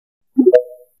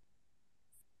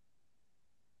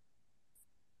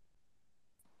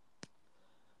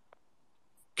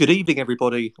Good evening,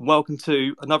 everybody, and welcome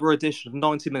to another edition of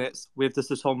 90 Minutes with the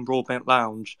Sutton Broadbent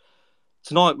Lounge.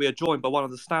 Tonight, we are joined by one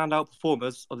of the standout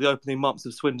performers of the opening months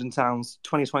of Swindon Town's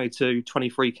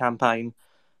 2022-23 campaign,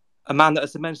 a man that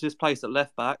has cemented his place at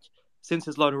left-back since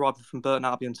his loan arrival from Burton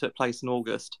Albion took place in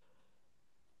August.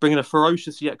 Bringing a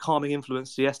ferocious yet calming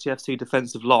influence to the STFC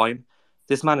defensive line,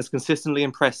 this man has consistently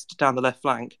impressed down the left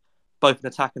flank, both in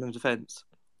attack and in defence.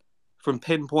 From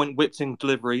pinpoint whipped-in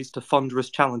deliveries to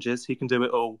thunderous challenges, he can do it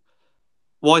all.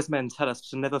 Wise men tell us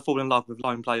to never fall in love with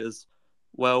lone players.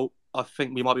 Well, I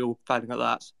think we might be all failing at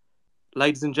that.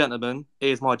 Ladies and gentlemen, it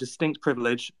is my distinct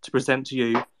privilege to present to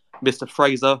you Mr.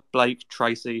 Frazer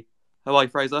Blake-Tracy. How are you,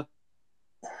 Frazer?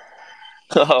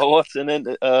 Oh, what an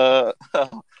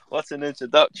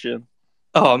introduction.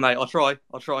 Oh, mate, I'll try.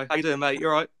 How you doing, mate? You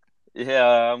all right?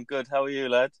 Yeah, I'm good. How are you,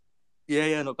 lad?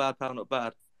 Yeah, not bad, pal, not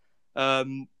bad.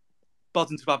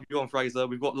 Buzzing to have you on, Frazer.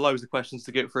 We've got loads of questions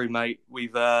to get through, mate.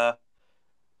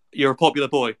 You're a popular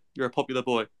boy.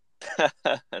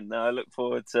 No, I look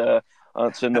forward to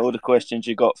answering all the questions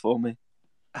you got for me.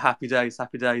 Happy days.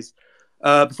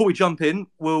 Before we jump in,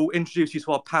 we'll introduce you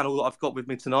to our panel that I've got with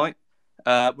me tonight.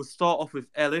 We'll start off with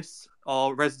Ellis,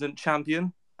 our resident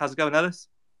champion. How's it going, Ellis?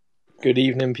 Good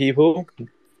evening, people.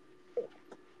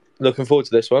 Looking forward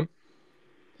to this one.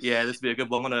 Yeah, this will be a good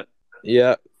one, won't it?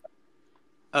 Yeah.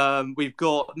 We've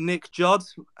got Nick Judd.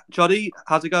 Juddy,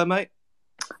 how's it going, mate?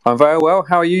 I'm very well.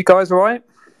 How are you guys? All right?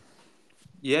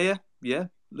 Yeah.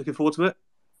 Looking forward to it.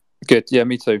 Good. Yeah,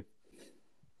 me too.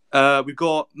 We've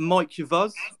got Mike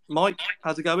Yavuz. Mike,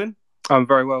 how's it going? I'm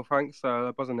very well, thanks.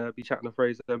 Buzzing to be chatting to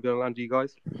Frazer and be on land to you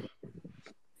guys.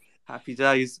 Happy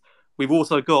days. We've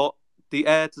also got the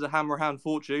heir to the Hammerhand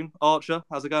fortune, Archer.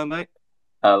 How's it going, mate?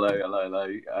 Hello.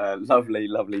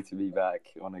 Lovely to be back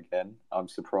on again. I'm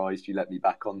surprised you let me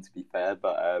back on, to be fair,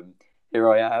 but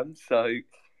here I am. So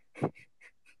I've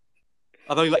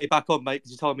only let you back on, mate, because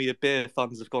you told me your beer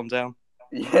funds have gone down.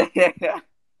 yeah.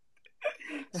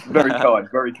 Very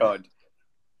kind.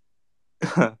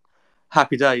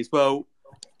 Happy days. Well,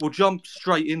 we'll jump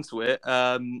straight into it.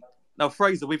 Now,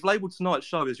 Frazer, we've labelled tonight's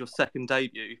show as your second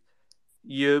debut.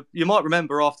 You might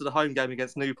remember after the home game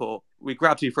against Newport, we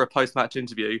grabbed you for a post-match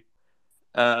interview.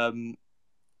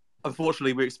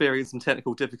 Unfortunately, we experienced some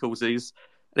technical difficulties,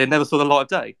 and it never saw the light of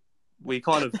day. We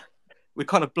kind of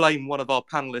blame one of our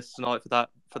panelists tonight for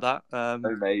that. No,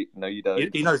 mate. No, you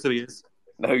don't. He knows who he is.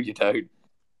 No, you don't.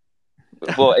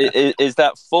 Well, is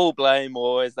that full blame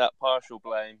or is that partial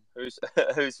blame? Whose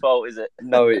fault is it?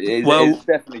 No, it's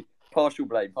definitely partial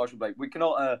blame.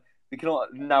 We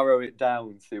cannot narrow it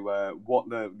down to what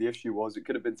the issue was. It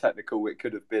could have been technical. It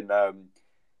could have been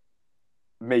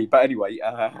me. But anyway,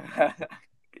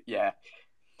 yeah.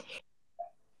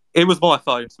 It was my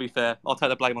phone, to be fair. I'll take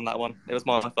the blame on that one. It was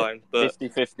my phone. But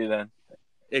 50-50 then.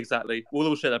 Exactly. We'll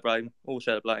all share the blame.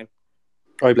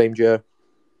 I blamed you.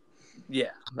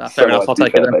 Yeah, fair enough. I'll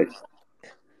take it then. Mate.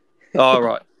 All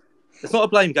right. It's not a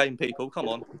blame game, people. Come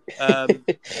on.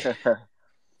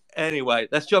 Anyway,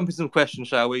 let's jump into some questions,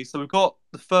 shall we? So we've got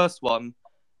the first one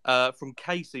from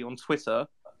Casey on Twitter.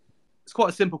 It's quite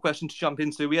a simple question to jump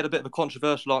into. We had a bit of a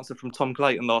controversial answer from Tom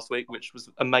Clayton last week, which was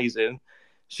amazing.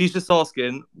 She's just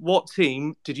asking, what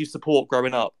team did you support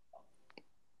growing up?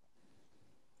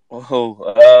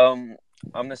 Oh,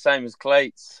 I'm the same as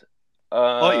Clates.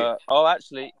 Are you? Oh,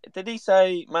 actually, did he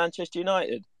say Manchester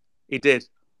United? He did.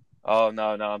 Oh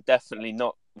no, I'm definitely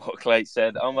not what Clates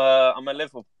said. I'm a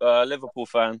Liverpool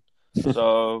fan.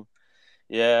 So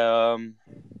yeah,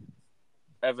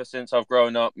 ever since I've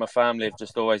grown up, my family have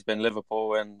just always been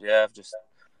Liverpool, and yeah, I've just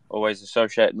always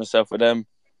associated myself with them.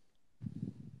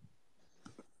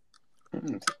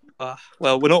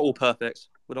 Well, we're not all perfect.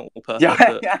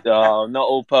 Yeah. No, not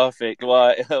all perfect.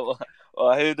 Why? Who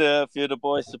do the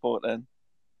boys support then?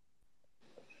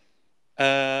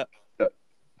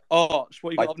 Arch,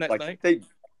 what you got up next, mate?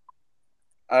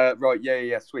 Right,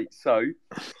 yeah, sweet. So,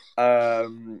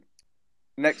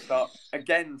 next up,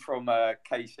 again from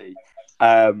Casey,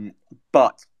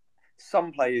 but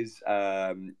some players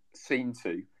seem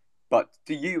to. But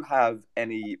do you have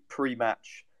any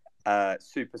pre-match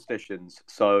superstitions?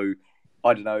 So,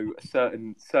 I don't know, a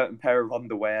certain pair of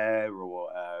underwear, or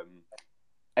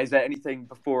is there anything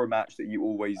before a match that you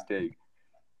always do?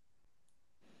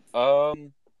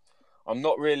 I'm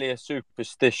not really a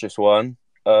superstitious one.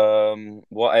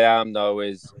 What I am though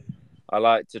is I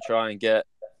like to try and get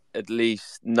at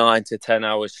least 9 to 10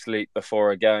 hours sleep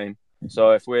before a game.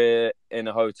 So if we're in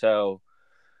a hotel,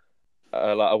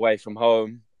 like away from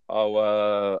home,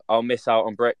 I'll miss out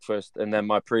on breakfast, and then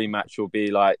my pre-match will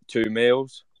be like 2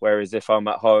 meals. Whereas if I'm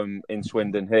at home in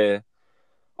Swindon here,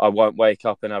 I won't wake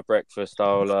up and have breakfast.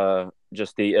 I'll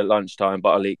just eat at lunchtime, but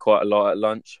I'll eat quite a lot at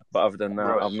lunch. But other than that,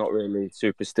 Right. I'm not really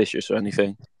superstitious or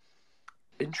anything.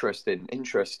 Interesting.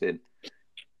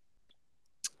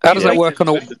 How does that work on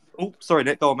a? Oh, sorry,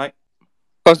 Nick. Go on, mate.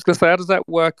 I was going to say, how does that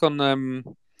work on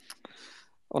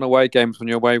away games when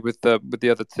you're away with the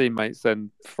other teammates?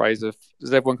 Then, Fraser,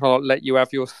 does everyone kind of let you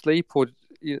have your sleep, or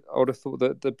I would have thought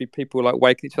that there'd be people like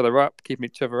waking each other up, keeping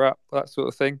each other up, that sort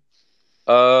of thing.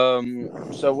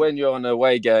 So when you're on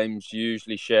away games, you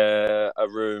usually share a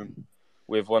room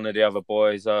with one of the other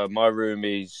boys. My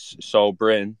roomie's Sol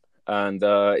Bryn, and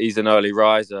he's an early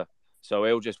riser, so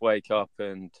he'll just wake up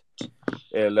and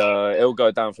he'll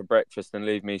go down for breakfast and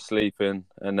leave me sleeping.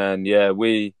 And then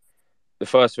the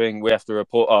first thing we have to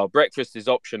report. Breakfast is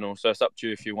optional, so it's up to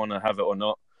you if you want to have it or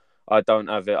not. I don't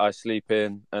have it. I sleep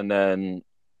in, and then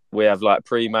we have like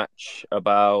pre-match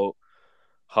about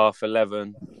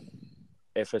 11:30.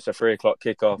 If it's a 3:00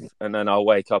 kickoff, and then I'll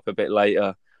wake up a bit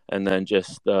later and then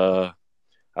just have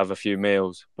a few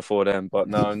meals before then. But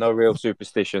no real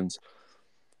superstitions.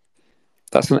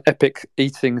 That's an epic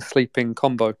eating sleeping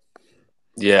combo.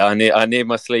 Yeah, I need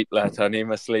my sleep, lad. I need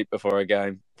my sleep before a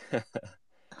game.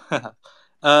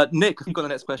 Nick, you've got the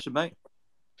next question, mate.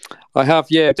 I have,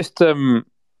 yeah.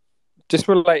 Just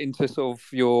relating to sort of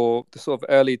the sort of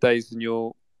early days in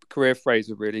your career,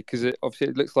 Fraser, really, because it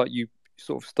looks like you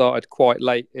sort of started quite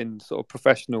late in sort of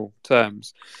professional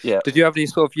terms. Yeah. Did you have any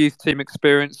sort of youth team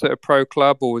experience at a pro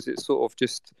club, or was it sort of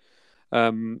just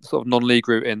sort of non-league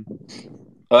routing?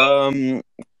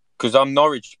 Because I'm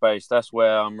Norwich based, that's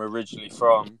where I'm originally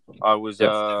from. I was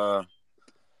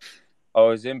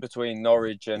in between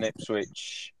Norwich and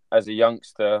Ipswich as a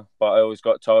youngster, but I always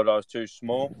got told I was too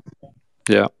small.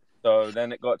 Yeah. So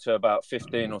then it got to about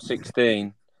 15 or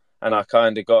 16, and I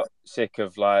kind of got sick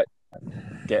of like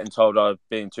getting told I was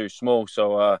being too small.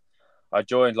 So I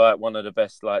joined like one of the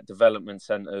best like development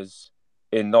centres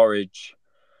in Norwich,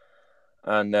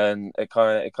 and then it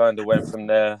kind of went from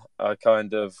there. I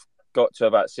kind of got to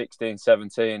about 16,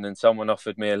 17, and someone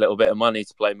offered me a little bit of money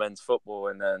to play men's football,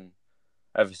 and then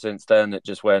ever since then it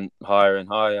just went higher and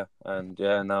higher. And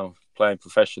now playing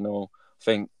professional. I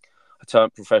think I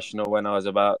turned professional when I was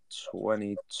about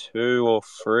 22 or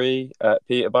 3 at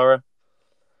Peterborough.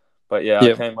 But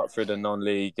I came up through the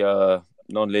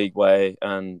non-league way,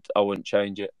 and I wouldn't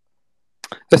change it.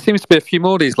 There seems to be a few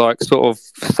more of these like sort of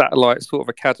satellite sort of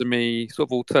academy sort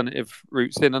of alternative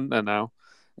routes in, aren't there now?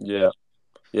 Yeah,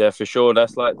 for sure.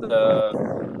 That's like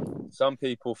some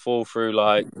people fall through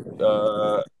like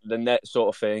the net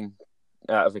sort of thing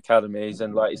out of academies,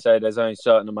 and like you say, there's only a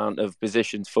certain amount of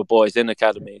positions for boys in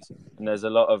academies, and there's a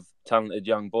lot of talented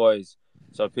young boys,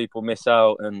 so people miss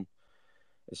out, and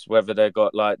it's whether they've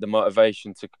got like the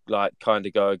motivation to like kind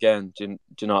of go again. Do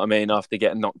you know what I mean? After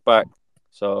getting knocked back.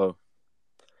 So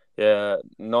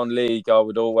non-league,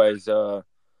 I'd always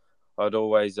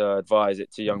advise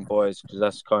it to young boys, because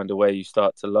that's kind of where you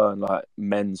start to learn like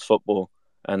men's football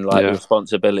and like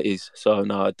responsibilities. So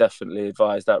no, I definitely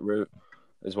advise that route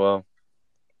as well.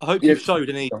 I hope you showed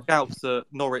any scouts at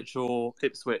Norwich or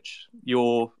Ipswich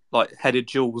your like headed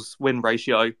duels win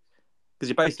ratio, because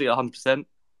you're basically 100%.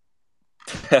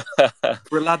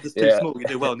 For a lad that's too small, you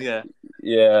do well in the air.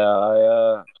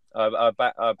 Yeah, I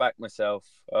back myself.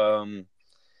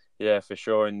 For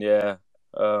sure, and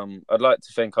I'd like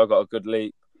to think I got a good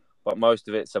leap, but most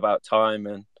of it's about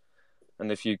timing.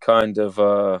 And if you kind of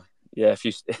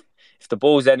if the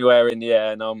ball's anywhere in the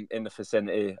air and I'm in the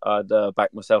vicinity, I'd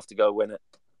back myself to go win it.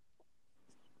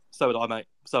 So would I, mate.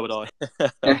 So would I.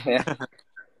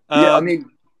 I mean,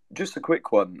 just a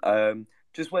quick one.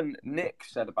 Just when Nick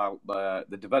said about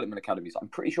the development academies, I'm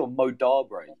pretty sure Mo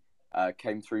Darbre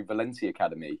came through Valencia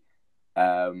Academy.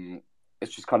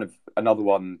 It's just kind of another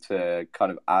one to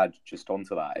kind of add just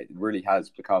onto that. It really has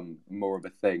become more of a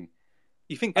thing.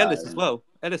 You think Ellis as well?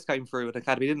 Ellis came through an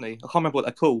academy, didn't he? I can't remember what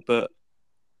they're called, but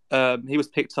he was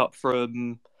picked up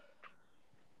from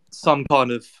some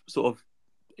kind of sort of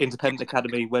independent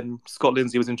academy when Scott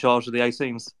Lindsay was in charge of the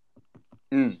 18s.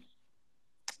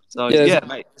 So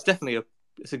mate, it's definitely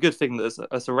it's a good thing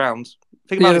that's around.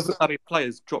 Think about how many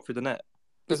players drop through the net.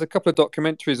 There's a couple of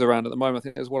documentaries around at the moment. I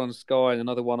think there's one on Sky and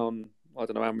another one on, I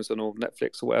don't know, Amazon or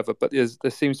Netflix or whatever. But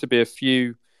there seems to be a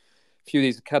few of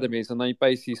these academies, and they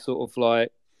basically sort of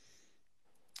like,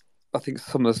 I think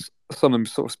some of them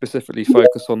sort of specifically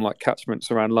focus on like catchments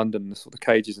around London, the sort of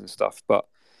cages and stuff. But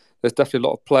there's definitely a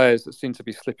lot of players that seem to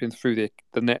be slipping through the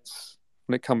nets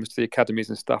when it comes to the academies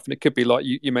and stuff. And it could be like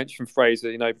you mentioned,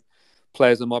 Fraser,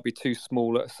 players that might be too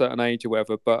small at a certain age or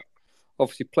whatever, but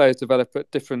obviously players develop at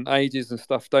different ages and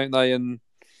stuff, don't they? And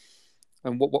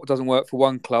and what doesn't work for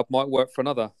one club might work for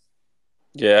another.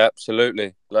 Yeah,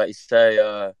 absolutely. Like you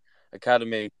say,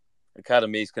 academies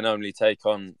can only take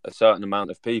on a certain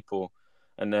amount of people,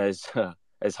 and there's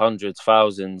hundreds,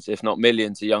 thousands, if not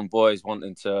millions, of young boys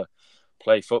wanting to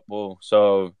play football.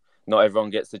 So not everyone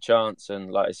gets the chance.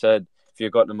 And like I said, if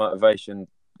you've got the motivation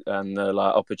and the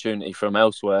opportunity from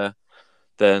elsewhere,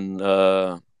 then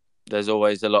there's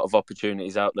always a lot of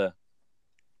opportunities out there.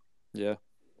 Yeah,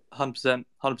 100%,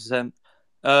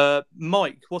 100%.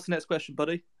 Mike, what's the next question,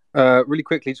 buddy? Really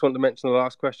quickly, just wanted to mention the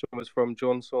last question was from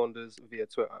John Saunders via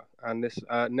Twitter, and this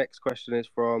next question is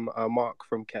from Mark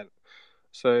from Kent.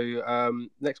 So,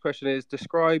 next question is: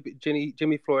 describe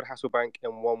Jimmy Floyd Hasselbank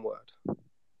in one word.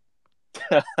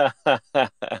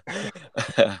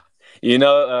 you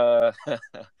know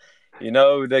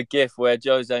the gif where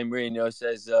Jose Mourinho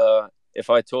says, "If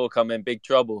I talk, I'm in big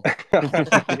trouble." That's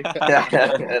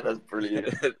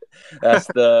brilliant.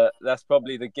 That's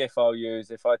probably the gif I'll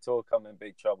use. If I talk, I'm in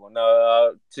big trouble.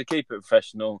 No, to keep it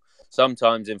professional.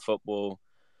 Sometimes in football,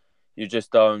 you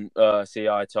just don't see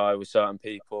eye to eye with certain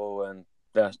people, and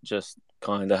that's just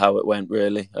kind of how it went,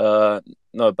 really.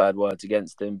 No bad words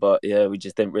against him, but yeah, we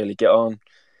just didn't really get on.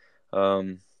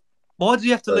 Why did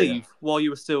you have to leave while you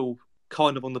were still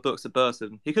kind of on the books at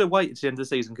Burton? He could have waited to the end of the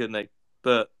season, couldn't he?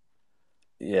 But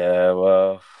yeah,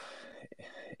 well,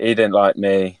 he didn't like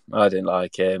me. I didn't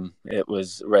like him. It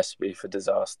was a recipe for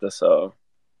disaster. So,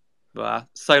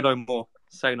 say no more.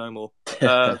 Say no more.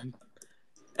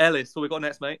 Ellis, what we got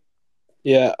next, mate?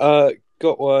 Yeah,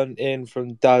 got one in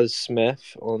from Daz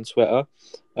Smith on Twitter.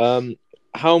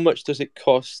 How much does it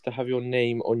cost to have your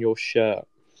name on your shirt?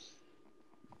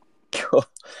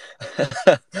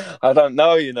 I don't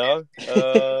know,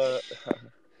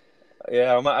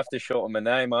 yeah, I might have to shorten my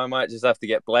name. I might just have to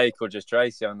get Blake or just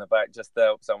Tracy on the back just to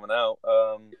help someone out.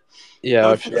 I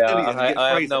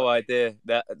have no idea.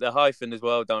 That the hyphen as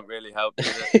well don't really help. Does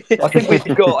it? I think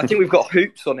we've got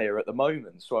Hoops on here at the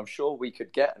moment, so I'm sure we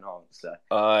could get an answer.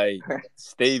 Aye,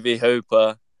 Stevie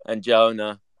Hooper and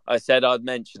Jonah. I said I'd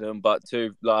mention them, but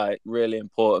two really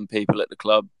important people at the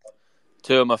club.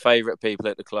 Two of my favourite people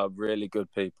at the club, really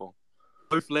good people.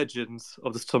 Both legends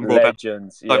of the Tom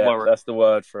Legends, Don't worry. That's the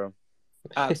word for them.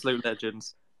 Absolute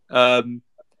legends. On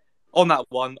that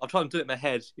one, I'm trying to do it in my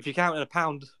head. If you count in a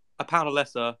pound or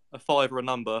lesser, a five or a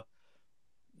number,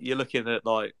 you're looking at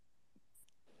I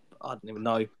don't even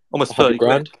know, almost 30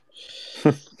 grand.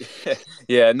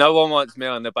 Yeah, no one wants me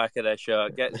on the back of their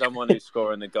shirt. Get someone who's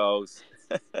scoring the goals.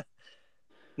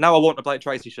 Now I want a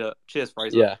Blake-Tracy shirt. Cheers,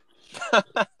 Frazer. Yeah.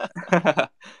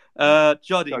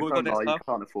 Juddy, Don't what we got next lie, you up?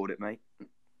 can't afford it, mate.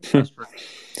 That's true.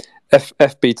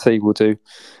 FBT will do.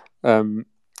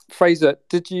 Frazer,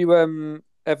 did you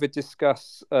ever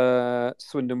discuss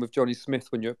Swindon with Johnny Smith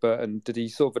when you were at Burton? Did he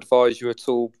sort of advise you at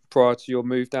all prior to your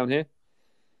move down here?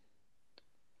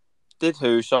 Did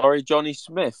who? Sorry, Johnny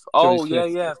Smith.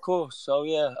 Smith. Yeah, of course. Oh,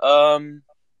 yeah.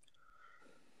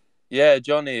 Yeah,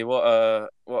 Johnny, what a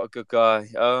good guy.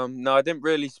 No, I didn't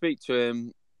really speak to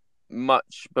him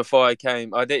much before I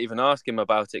came. I didn't even ask him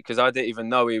about it because I didn't even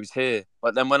know he was here.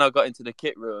 But then when I got into the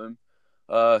kit room,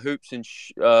 Hoops and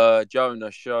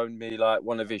Jonah showed me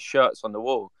one of his shirts on the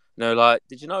wall. And they were like,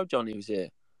 "Did you know Johnny was here?"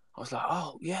 I was like,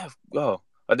 "Oh yeah." Oh,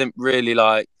 I didn't really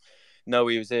know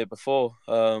he was here before.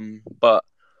 But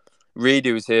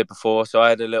Reedy was here before, so I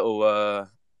had a little. I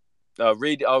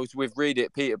was with Reedy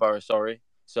at Peterborough. Sorry.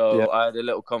 So yeah. I had a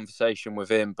little conversation with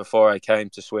him before I came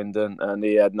to Swindon, and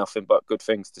he had nothing but good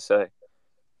things to say.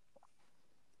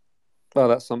 Oh,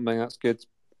 that's something. That's good.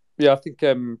 Yeah, I think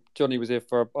Johnny was here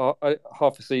for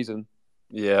half a season.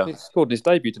 Yeah. He scored in his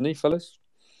debut, didn't he, fellas?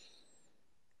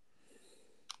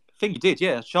 I think he did,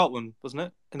 yeah. Sharp one, wasn't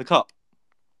it? In the cup.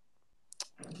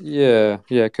 Yeah,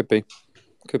 could be.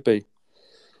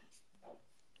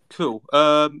 Cool.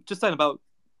 Just saying about,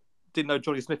 didn't know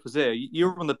Johnny Smith was here. You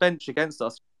were on the bench against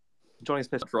us. Johnny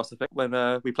Smith for us, I think, when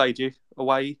we played you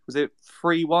away. Was it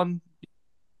 3-1?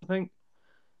 I think.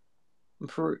 I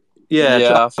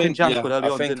think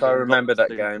I remember that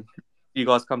game. You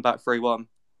guys come back 3-1.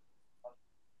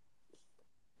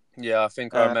 Yeah, I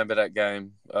think I remember that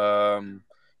game.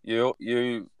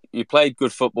 You played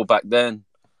good football back then,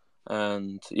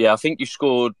 and yeah, I think you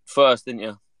scored first, didn't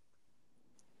you?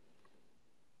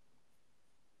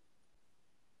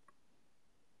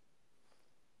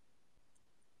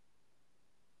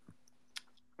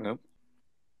 Nope.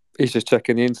 He's just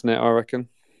checking the internet, I reckon.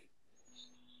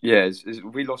 Yeah,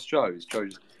 we lost Joe. Is Joe?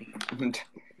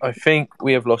 I think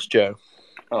we have lost Joe.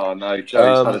 Oh no,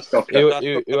 Joe's had a stop. Who had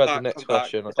the next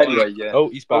question? Anyway, yeah. Oh,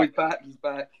 he's back. He's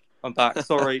back. I'm back.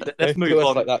 Sorry. Let's Don't move do us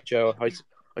on. like that, Joe.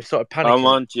 I started Come panicking.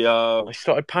 on, Gio. I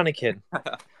started panicking.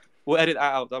 We'll edit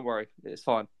that out. Don't worry, it's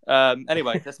fine.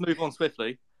 Anyway, let's move on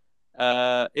swiftly.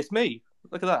 It's me.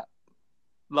 Look at that.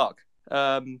 Luck.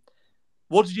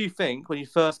 What did you think when you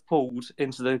first pulled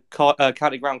into the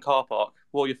County Ground car park?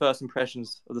 What were your first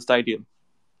impressions of the stadium?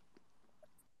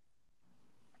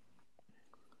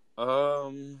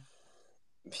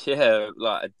 Yeah,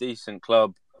 like a decent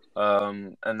club.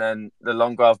 And then the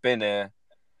longer I've been here,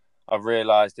 I've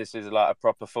realised this is like a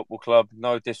proper football club.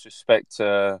 No disrespect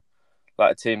to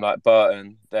like a team like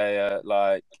Burton.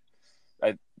 The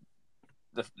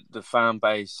fan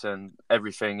base and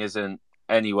everything isn't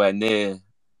anywhere near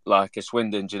like a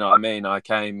Swindon. Do you know what I mean? I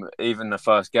came even the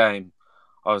first game,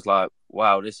 I was like,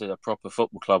 wow, this is a proper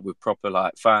football club with proper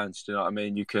like fans. Do you know what I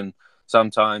mean? You can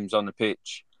sometimes on the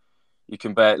pitch, you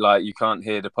can bet like you can't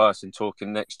hear the person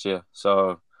talking next to you.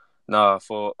 So no, I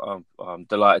thought I'm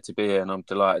delighted to be here, and I'm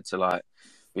delighted to like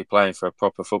be playing for a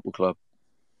proper football club.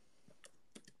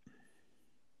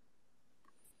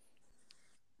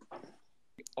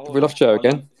 We lost Joe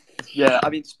again. Yeah, I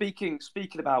mean, speaking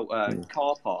about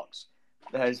car parks,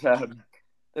 there's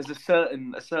a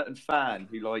certain fan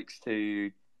who likes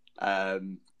to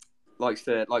come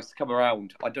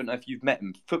around. I don't know if you've met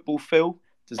him. Football Phil.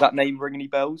 Does that name ring any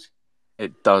bells?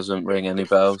 It doesn't ring any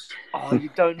bells. Oh, you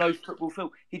don't know Football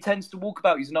Phil? He tends to walk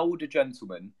about. He's an older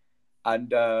gentleman,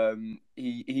 and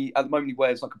he at the moment he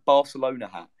wears like a Barcelona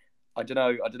hat. I don't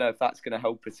know if that's going to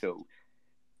help at all.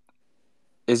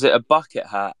 Is it a bucket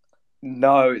hat?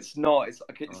 No, it's not. It's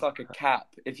like a cap.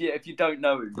 If you don't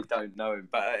know him, you don't know him.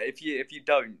 But if you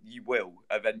don't, you will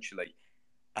eventually.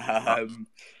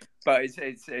 But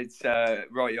it's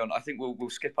right on. I think we'll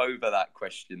skip over that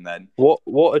question then. What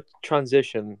a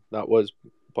transition that was,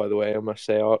 by the way. I must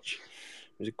say, Arch,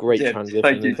 it was a great transition.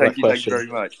 Thank you very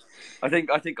much. I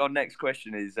think our next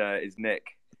question is Nick.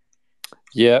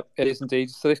 Yeah, it is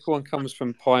indeed. So this one comes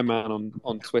from Pieman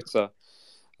on Twitter.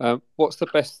 What's the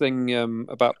best thing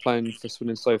about playing for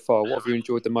Swindon so far? What have you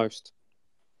enjoyed the most?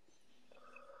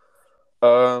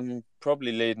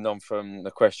 Probably leading on from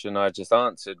the question I just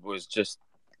answered was just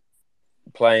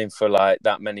playing for like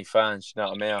that many fans. You know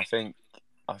what I mean?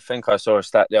 I think I saw a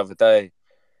stat the other day.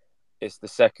 It's the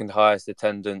second highest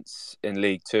attendance in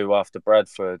League Two after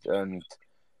Bradford, and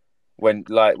when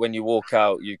you walk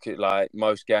out, you could like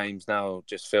most games now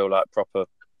just feel like proper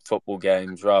football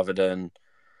games rather than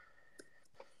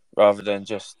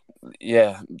just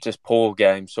poor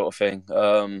games sort of thing.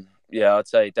 I'd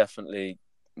say definitely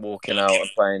walking out and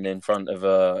playing in front of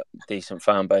a decent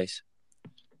fan base.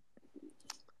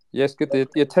 Yes, good. The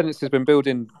attendance has been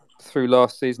building through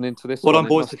last season into this Well one. done,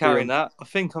 boys, for carrying that. I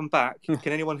think I'm back. Can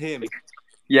anyone hear me?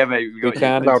 Yeah, mate. We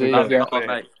can indeed. Oh,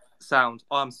 mate. Sound.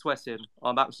 I'm sweating.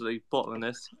 I'm absolutely bottling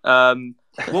this.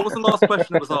 What was the last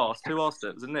question that was asked? Who asked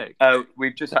it? Was it Nick?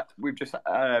 We've just had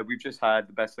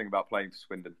the best thing about playing for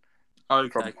Swindon. Okay.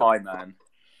 From Pieman.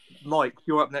 Mike,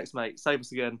 you're up next, mate. Save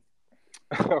us again.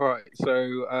 All right.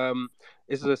 So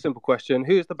this is a simple question.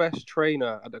 Who is the best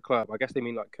trainer at the club? I guess they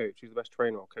mean like coach. Who's the best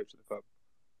trainer or coach at the club?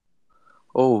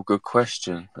 Oh, good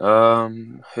question.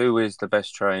 Who is the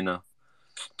best trainer?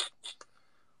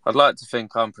 I'd like to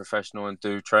think I'm professional and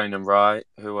do training right.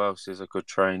 Who else is a good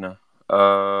trainer?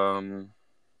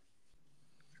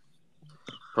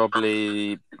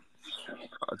 Probably,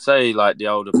 I'd say like the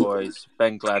older boys.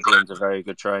 Ben Gladwin's a very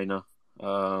good trainer.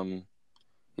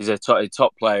 He's a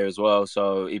top player as well,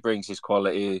 so he brings his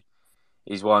quality.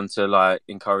 He's one to like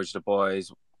encourage the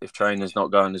boys. If trainer's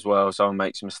not going as well, someone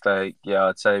makes a mistake. Yeah,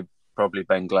 I'd say probably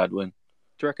Ben Gladwin.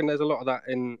 Do you reckon there's a lot of that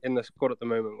in the squad at the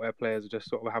moment where players just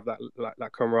sort of have that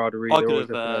camaraderie? I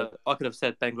could have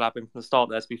said Ben Gladwin from the start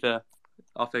there, to be fair.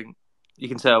 I think you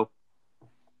can tell.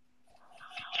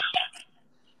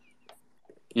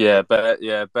 Yeah, Ben.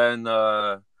 When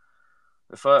I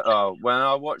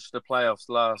watched the playoffs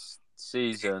last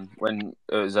season when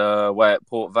it was away at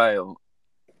Port Vale,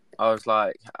 I was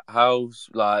like,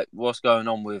 what's going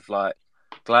on with like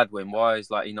Gladwin? Why is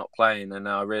like he not playing? And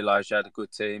then I realised he had a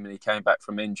good team and he came back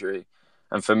from injury.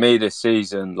 And for me this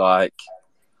season, like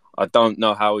I don't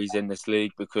know how he's in this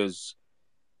league because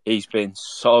he's been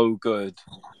so good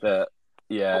that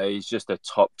he's just a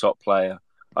top player.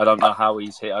 I don't know how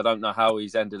he's here. I don't know how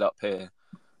he's ended up here,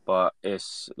 but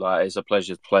it's a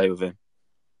pleasure to play with him.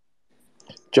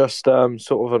 Just sort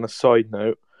of on a side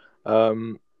note,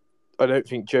 I don't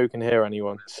think Joe can hear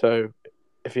anyone, so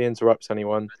if he interrupts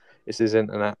anyone, it's his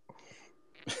internet.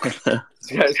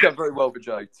 It's going very well for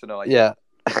Joe tonight. Yeah.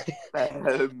 I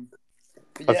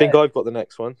think I've got the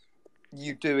next one.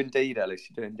 You do indeed, Ellis.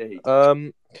 You do indeed.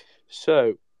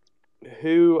 So,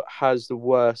 who has the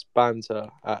worst banter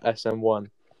at SM1?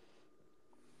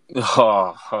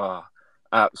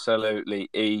 Absolutely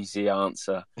easy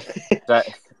answer.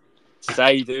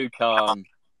 Seydou Khan.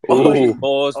 Ooh. He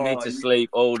bores me Oh, to sleep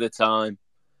all the time.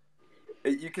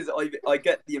 Because I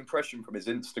get the impression from his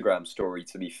Instagram story.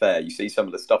 To be fair, you see some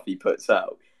of the stuff he puts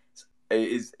out.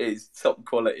 It's top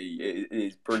quality. It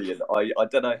is brilliant. I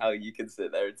don't know how you can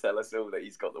sit there and tell us all that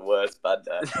he's got the worst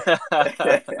banter.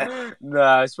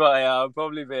 No, it's funny. I'm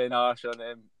probably being harsh on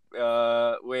him.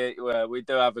 We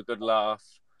do have a good laugh.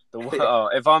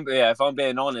 If I'm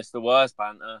being honest, the worst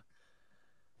banter.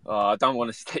 I don't want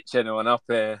to stitch anyone up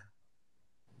here.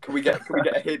 Can we get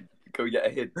a hint? Can we get a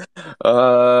hint?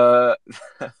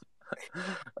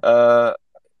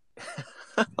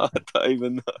 I don't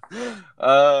even know.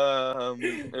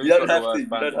 You don't have to. You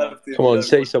don't have to. Come on,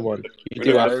 say someone. You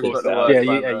do have Who's to. got the worst Yeah,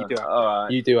 banter? you do have to. All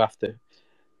right. You do have to.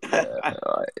 Yeah,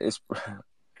 all right.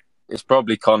 It's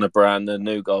probably Conor Brand, the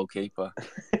new goalkeeper.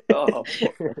 Oh,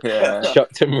 Yeah.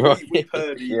 Chucked him right. we've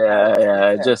heard he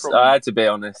Yeah. I had to be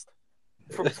honest.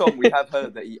 from Tom, we have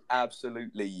heard that he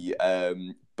absolutely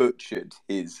butchered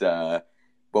his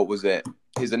what was it?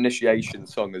 His initiation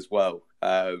song as well.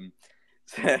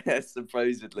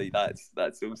 Supposedly,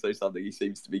 that's also something he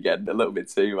seems to be getting a little bit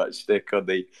too much stick on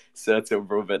the Certain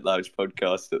Broadbent Lounge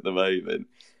podcast at the moment.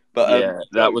 But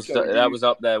that was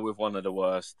up there with one of the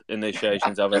worst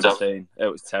initiations I've ever seen. It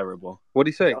was terrible. What do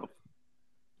you say? I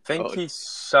think he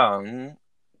sung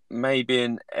maybe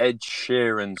an Ed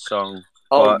Sheeran song.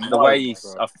 Oh, But the way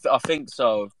I think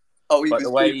so. Oh, but the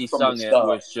way he sung it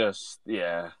was just,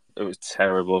 it was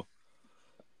terrible.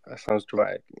 That sounds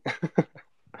dramatic.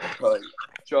 Right.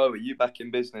 Joe, are you back in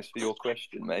business for your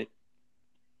question, mate?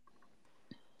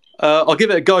 I'll give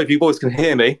it a go if you boys can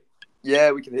hear me.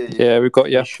 Yeah, we can hear you. Yeah, we've got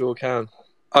you. You sure can.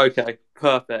 Okay,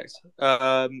 perfect.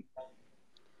 How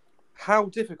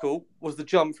difficult was the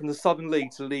jump from the Southern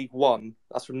League to League One?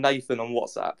 That's from Nathan on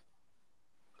WhatsApp.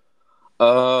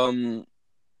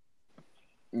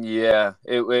 Yeah,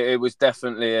 it was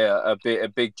definitely a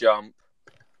big jump.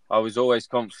 I was always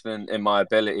confident in my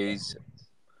abilities,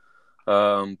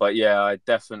 but yeah, I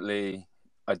definitely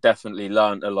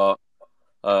learned a lot.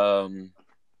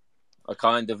 I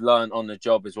kind of learned on the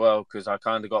job as well because I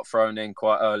kind of got thrown in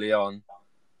quite early on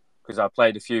because I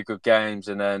played a few good games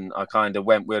and then I kind of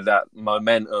went with that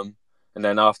momentum, and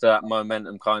then after that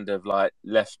momentum kind of like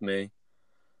left me,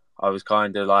 I was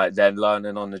kind of like then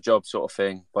learning on the job sort of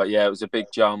thing. But yeah, it was a big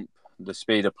jump. The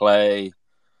speed of play,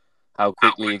 how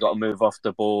quickly you got to move off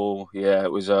the ball. Yeah,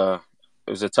 it was a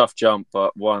tough jump,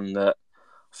 but one that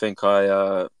I think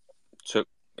I took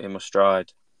in my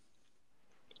stride.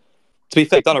 To be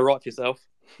fair, you've done it right for yourself.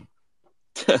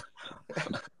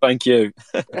 Thank you.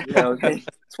 Yeah,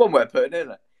 it's one way of putting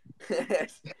it,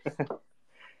 isn't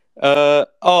it?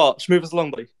 Arch, move us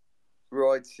along, buddy.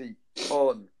 Righty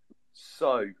on.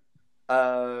 So,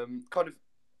 kind of,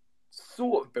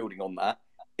 sort of building on that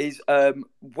is,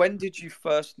 when did you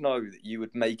first know that you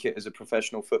would make it as a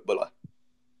professional footballer?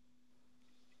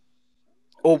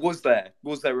 Or was there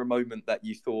a moment that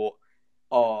you thought,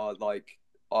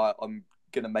 I'm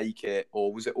gonna make it,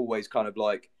 or was it always kind of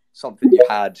like something you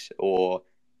had, or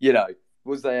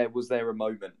was there a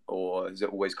moment, or has it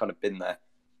always kind of been there?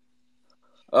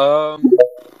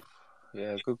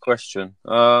 Yeah, good question.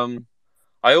 I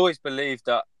always believed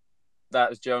that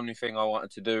was the only thing I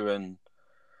wanted to do and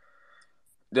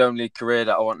the only career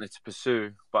that I wanted to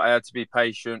pursue. But I had to be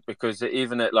patient because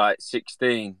even at like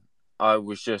 16, I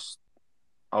wasn't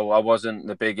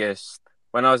the biggest.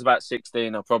 When I was about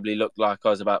 16, I probably looked like I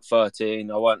was about 13.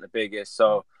 I wasn't the biggest,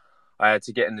 so I had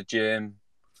to get in the gym,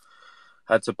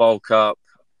 had to bulk up,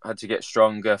 had to get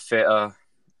stronger, fitter,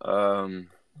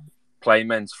 play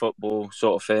men's football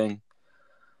sort of thing.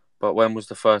 But when was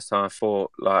the first time I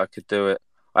thought like I could do it?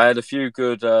 I had a few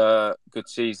good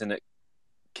season at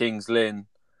Kings Lynn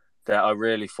that I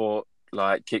really thought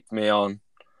like kicked me on.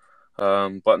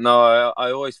 But no,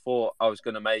 I always thought I was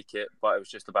going to make it, but it was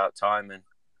just about timing.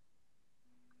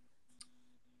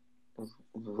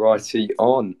 Righty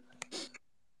on.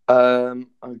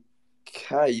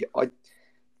 Okay, I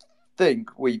think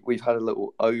we've had a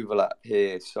little overlap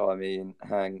here, so I mean,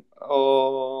 hang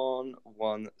on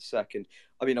 1 second.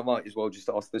 I mean, I might as well just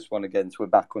ask this one again so we're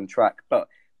back on track. But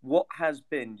what has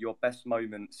been your best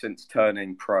moment since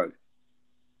turning pro?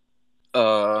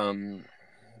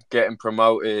 Getting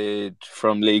promoted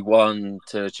from League One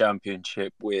to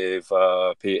Championship with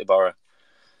Peterborough.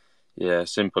 Yeah,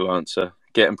 simple answer.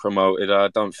 Getting promoted. I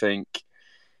don't think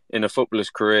in a footballer's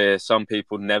career, some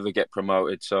people never get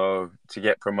promoted. So to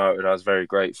get promoted, I was very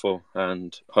grateful,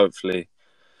 and hopefully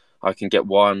I can get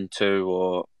 1, 2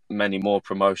 or many more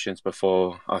promotions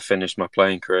before I finish my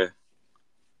playing career.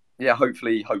 Yeah,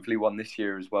 hopefully one this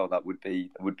year as well. That would be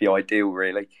ideal,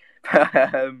 really.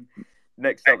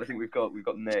 Next up, I think we've got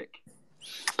Nick.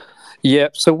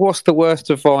 Yep. So, what's the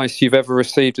worst advice you've ever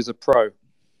received as a pro?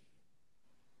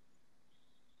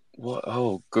 What?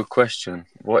 Oh, good question.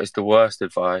 What is the worst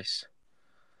advice?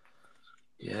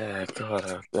 Yeah,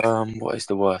 God. What is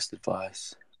the worst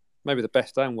advice? Maybe the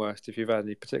best and worst, if you've had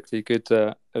any particularly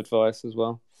good advice as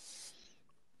well.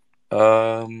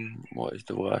 What is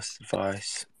the worst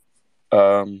advice?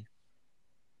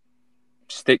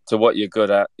 Stick to what you're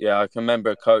good at. Yeah, I can remember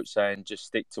a coach saying, just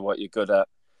stick to what you're good at.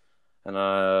 And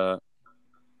I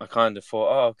kind of thought,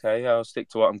 oh, okay, yeah, I'll stick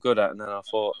to what I'm good at. And then I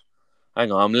thought,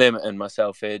 hang on, I'm limiting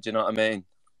myself here. Do you know what I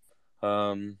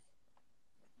mean?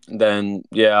 Then,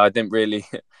 yeah, I didn't really,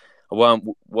 I weren't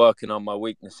working on my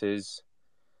weaknesses.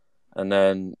 And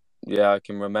then, yeah, I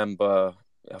can remember,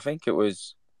 I think it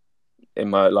was in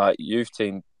my youth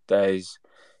team days.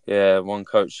 Yeah, one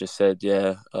coach just said,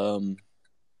 yeah,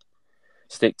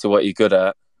 stick to what you're good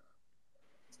at.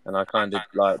 And I kind of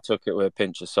took it with a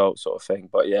pinch of salt sort of thing.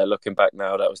 But yeah, looking back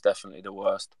now, that was definitely the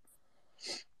worst.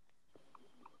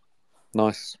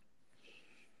 Nice.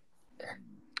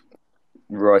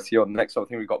 Right, so next up, I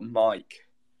think we've got Mike.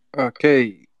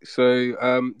 Okay,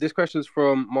 so this question is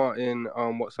from Martin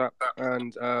on WhatsApp,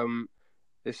 and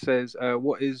it says,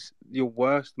 "What is your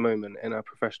worst moment in a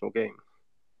professional game?"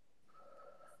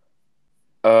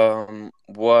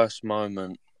 Worst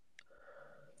moment.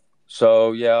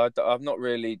 So yeah, I've not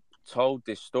really told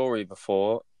this story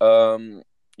before. When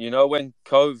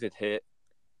COVID hit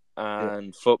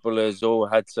and footballers all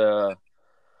had to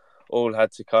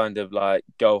kind of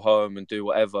go home and do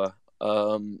whatever.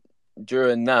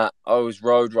 During that, I was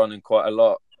road running quite a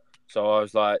lot, so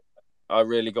I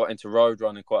really got into road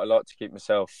running quite a lot to keep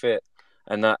myself fit.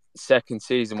 And that second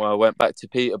season where I went back to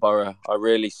Peterborough, I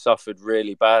really suffered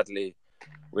really badly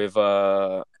with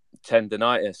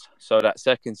tendonitis. So that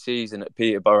second season at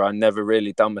Peterborough, I never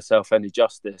really done myself any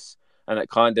justice, and it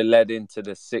kind of led into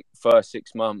the first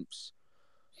 6 months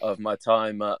of my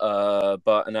time at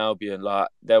Burton Albion.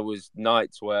 There was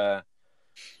nights where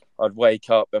I'd wake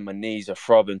up and my knees are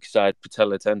throbbing because I had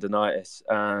patellar tendonitis,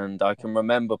 and I can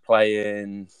remember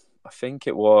playing. I think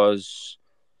it was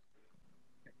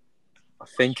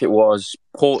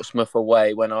Portsmouth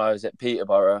away when I was at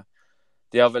Peterborough.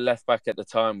 The other left back at the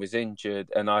time was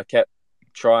injured, and I kept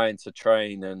trying to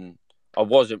train, and I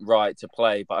wasn't right to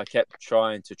play, but I kept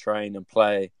trying to train and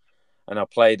play. And I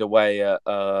played away at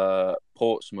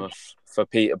Portsmouth for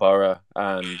Peterborough,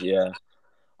 and yeah,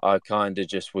 I kind of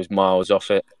just was miles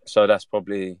off it. So that's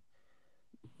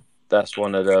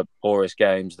one of the poorest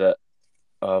games that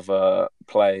I've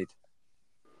played.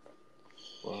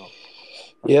 Wow.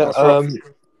 Yeah.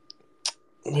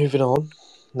 Moving on.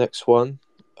 Next one.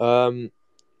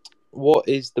 What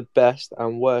is the best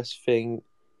and worst thing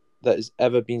that has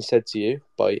ever been said to you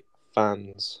by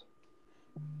fans?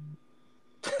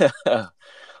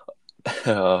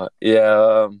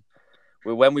 Yeah.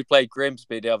 When we played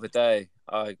Grimsby the other day,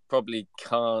 I probably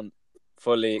can't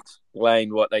fully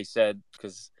explain what they said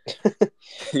because,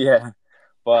 yeah.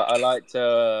 But I like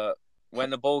to,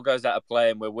 when the ball goes out of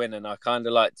play and we're winning, I kind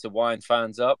of like to wind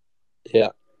fans up.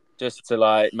 Yeah. Just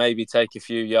to maybe take a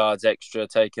few yards extra,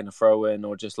 taking a throw in,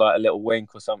 or just a little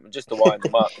wink or something, just to wind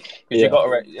them up. Because you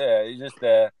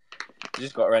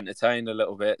just got to entertain a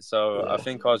little bit. So I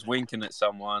think I was winking at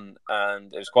someone,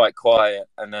 and it was quite quiet.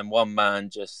 And then one man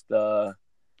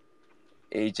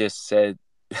he just said,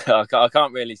 I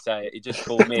can't really say it. He just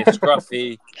called me a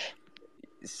scruffy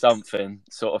something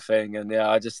sort of thing, and yeah,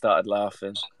 I just started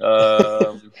laughing.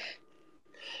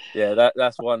 Yeah,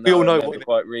 that's one that We all I know remember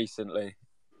quite recently.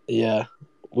 Yeah,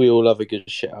 we all love a good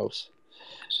shithouse.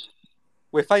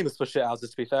 We're famous for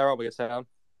shithouses, to be fair, aren't we, at town?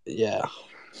 Yeah.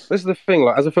 This is the thing,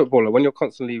 as a footballer, when you're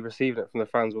constantly receiving it from the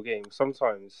fans or games,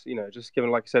 sometimes, just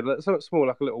giving, like I said, something small,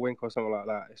 like a little wink or something like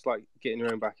that, it's like getting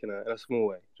your own back in a small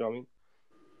way. Do you know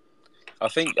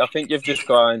what I mean? I think you've just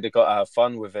kind of got to have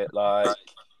fun with it.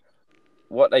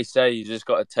 What they say, you just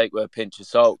got to take with a pinch of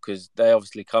salt because they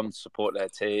obviously come to support their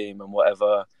team and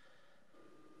whatever.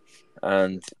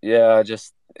 And yeah,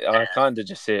 I kind of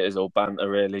just see it as all banter,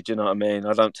 really. Do you know what I mean?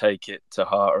 I don't take it to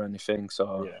heart or anything.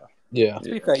 So yeah.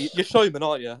 To be fair, you're showman,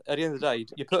 aren't you? At the end of the day,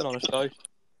 you're putting on a show.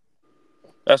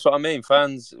 That's what I mean.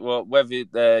 Fans, well, whether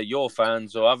they're your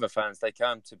fans or other fans, they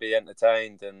come to be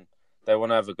entertained and they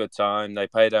want to have a good time. They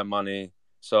pay their money,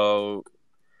 so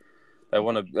they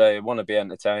want to be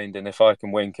entertained. And if I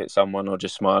can wink at someone or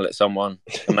just smile at someone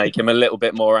and make him a little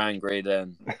bit more angry,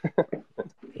 then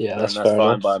that's fine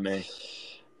enough. by me.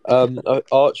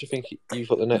 Arch, I think you've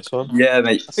got the next one. Yeah,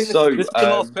 mate. I think this is the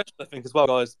last question, I think, as well,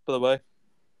 guys, by the way.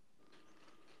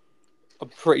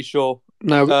 pretty sure.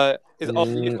 No, Is it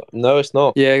after you? No, it's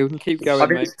not. yeah, we can keep I going,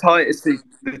 mean, mate. it's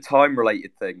the time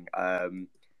related thing.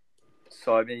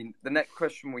 So, I mean, the next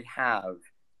question we have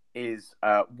is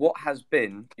what has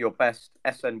been your best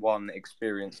SN1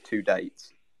 experience to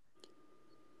date?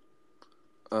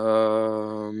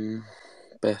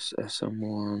 Best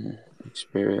SM1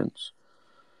 experience.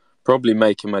 Probably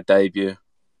making my debut.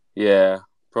 Yeah,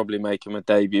 probably making my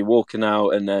debut. Walking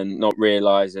out and then not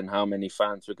realising how many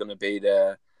fans were going to be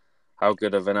there, how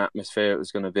good of an atmosphere it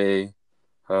was going to be.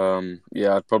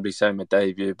 Yeah, I'd probably say my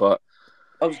debut, but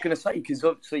I was going to say, because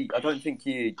obviously I don't think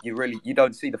you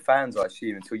don't see the fans, I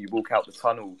assume, until you walk out the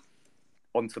tunnel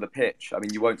onto the pitch. I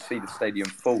mean, you won't see the stadium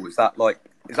full. Is that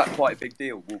quite a big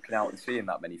deal, walking out and seeing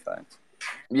that many fans?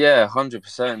 yeah,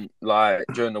 100%. Like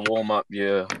during the warm up,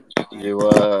 you're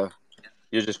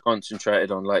just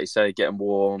concentrated on, like you say, getting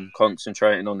warm,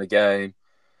 concentrating on the game,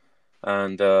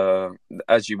 and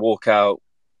as you walk out,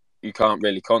 you can't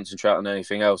really concentrate on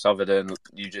anything else other than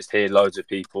you just hear loads of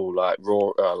people like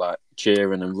like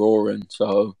cheering and roaring.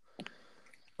 So,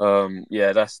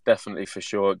 yeah, that's definitely for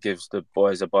sure. It gives the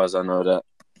boys a buzz. I know that.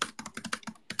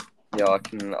 Yeah, I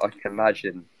can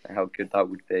imagine how good that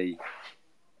would be.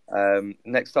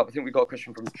 Next up, I think we got a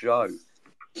question from Joe.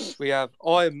 We have.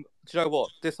 Do you know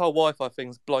what? This whole Wi-Fi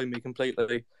thing's blown me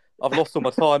completely. I've lost all my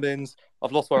timings.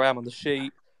 I've lost where I am on the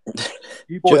sheet.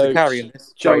 You boys Joe, are carrying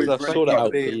this. Joe, Frazer, thank sort you it for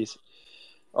out, being- please.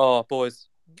 Oh, boys,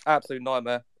 absolute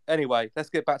nightmare. Anyway, let's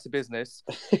get back to business.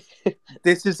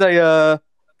 This is a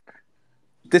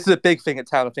big thing at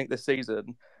town, I think, this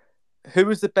season. Who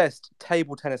is the best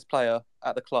table tennis player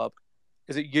at the club?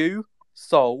 Is it you,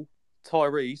 Sol,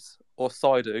 Tyrese, or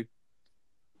Saidu?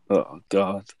 Oh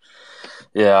God,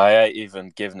 yeah, I ain't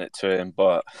even giving it to him,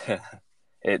 but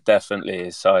it definitely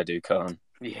is Saidu Khan.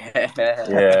 Yeah.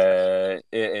 Yeah,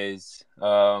 it is.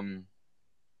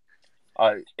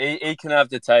 He can have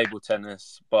the table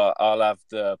tennis, but I'll have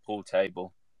the pool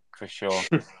table for sure.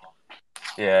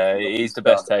 Yeah, he's the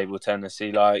best table tennis.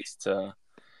 He likes to.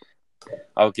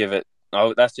 I'll give it.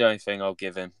 That's the only thing I'll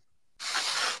give him.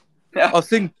 I've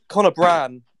seen Conor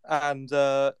Bran and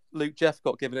Luke Jeff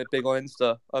got given it big on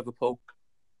Insta over Paul.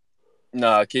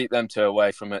 No, keep them two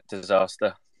away from it.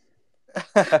 Disaster.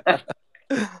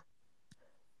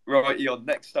 Right, Ian,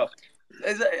 next up.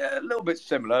 It's a little bit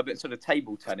similar, but sort of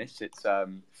table tennis. It's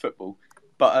football.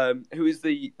 But who is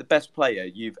the best player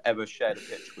you've ever shared a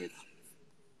pitch with?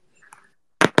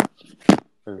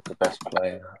 Who's the best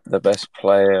player? The best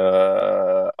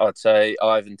player, I'd say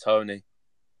Ivan Toney.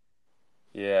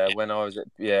 Yeah, when I was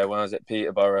at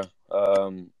Peterborough,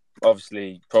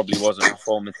 obviously probably wasn't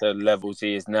performing to the levels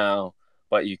he is now,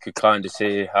 but you could kind of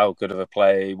see how good of a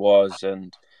player he was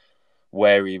and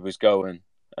where he was going,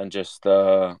 and just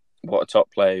what a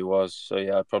top player he was. So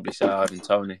yeah, I'd probably say Ivan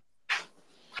Toney.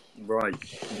 Right,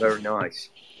 very nice.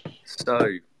 So,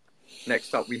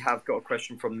 next up, we have got a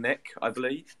question from Nick, I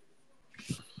believe.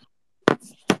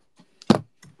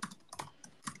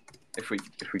 If we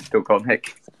still got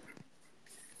Nick.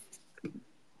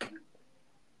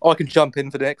 I can jump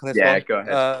in for Nick on this one. Yeah, go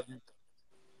ahead.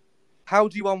 How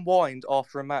do you unwind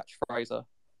after a match, Frazer?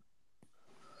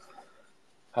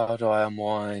 How do I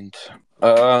unwind?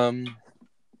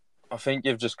 I think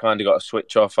you've just kind of got to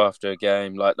switch off after a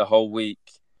game. Like the whole week,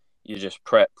 you just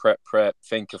prep.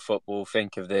 Think of football,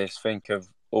 think of this, think of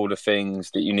all the things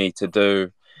that you need to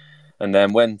do. And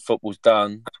then when football's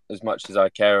done, as much as I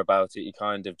care about it, you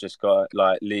kind of just got to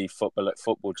like leave football at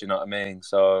football. Do you know what I mean?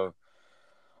 So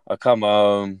I come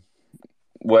home,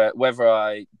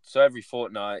 so every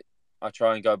fortnight, I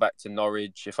try and go back to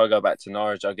Norwich. If I go back to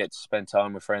Norwich, I get to spend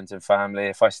time with friends and family.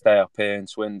 If I stay up here in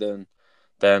Swindon,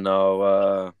 then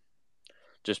I'll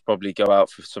just probably go out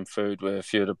for some food with a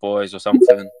few of the boys or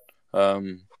something.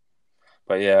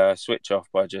 But yeah, I switch off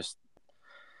by just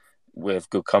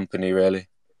with good company, really.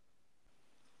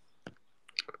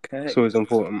 Okay. It's always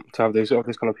important to have those kind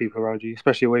of people around you,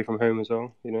 especially away from home as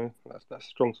well. You know, that's a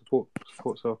strong support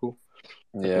circle.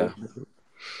 Yeah.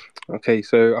 Okay,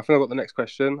 so I think I've got the next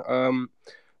question.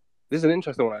 This is an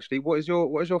interesting one actually. What is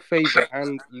your favourite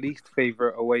and least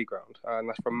favourite away ground? And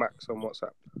that's from Max on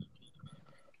WhatsApp.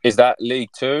 Is that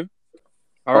League Two?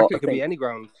 I reckon it could be any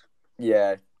ground.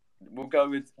 Yeah, we'll go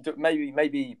with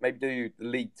maybe do the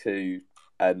League Two,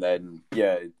 and then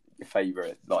your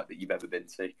favourite like that you've ever been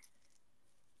to,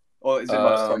 or is it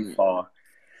much so far?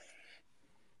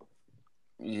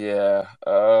 Yeah,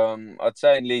 I'd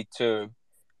say in League Two.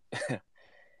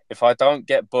 If I don't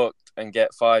get booked and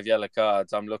get 5 yellow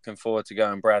cards, I'm looking forward to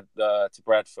going to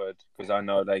Bradford, because I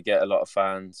know they get a lot of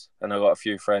fans, and I've got a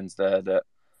few friends there that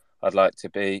I'd like to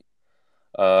beat.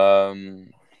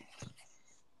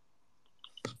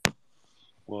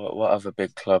 What other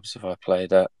big clubs have I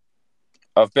played at?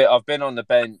 I've been on the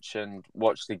bench and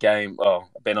watched the game. Oh,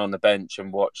 I've been on the bench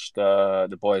and watched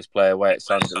the boys play away at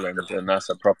Sunderland, and that's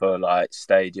a proper like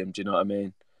stadium. Do you know what I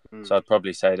mean? So I'd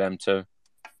probably say them too.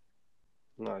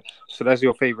 Nice. So that's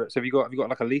your favourite. So have you got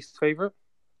like a least favourite?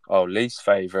 Oh, least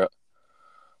favourite.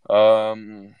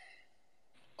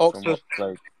 Oxford.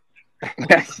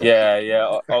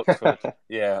 Yeah, Oxford.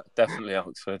 Yeah, definitely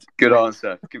Oxford. Good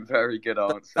answer. Very good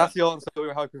answer. That's the answer we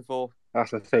were hoping for.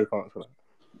 That's a safe answer.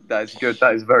 That is good.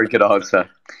 That is a very good answer.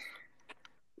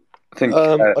 I think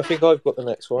I've got the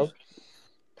next one.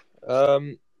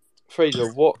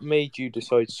 Fraser, what made you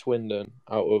decide Swindon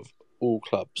out of all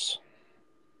clubs?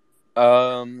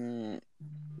 Well,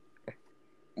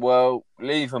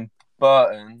 leaving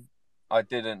Burton, I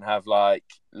didn't have like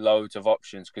loads of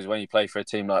options because when you play for a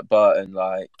team like Burton,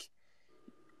 like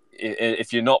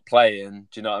if you're not playing,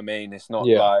 do you know what I mean? It's not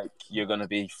like you're going to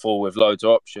be full with loads of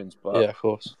options. But yeah, of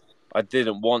course. I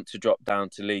didn't want to drop down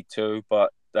to League Two,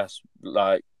 but that's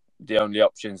like the only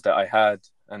options that I had.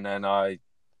 And then I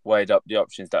weighed up the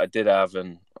options that I did have,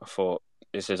 and I thought,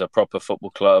 this is a proper football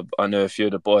club. I knew a few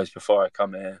of the boys before I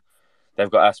come here. They've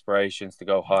got aspirations to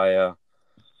go higher.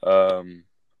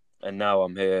 And now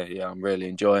I'm here. Yeah, I'm really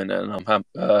enjoying it, and I'm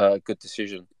good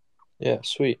decision. Yeah,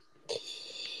 sweet.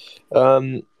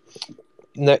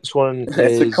 Next one it's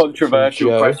is a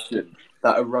controversial question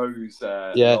that arose.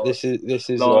 This is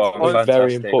fantastic.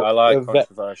 very important. I like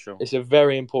controversial. It's a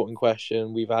very important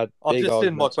question. We've had big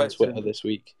arguments on Twitter this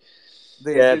week.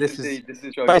 This is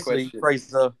basically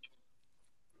Fraser.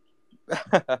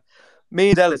 Me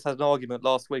and Ellis had an argument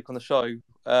last week on the show.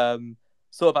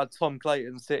 Sort of had Tom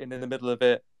Clayton sitting in the middle of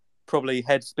it, probably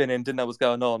head spinning, didn't know what was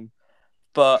going on.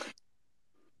 But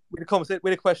we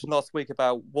had a question last week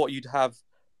about what you'd have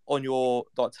on your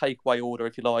like takeaway order,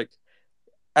 if you like.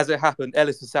 As it happened,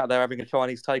 Ellis was sat there having a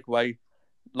Chinese takeaway,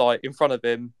 like in front of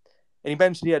him, and he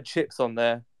mentioned he had chips on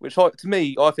there, which to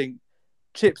me, I think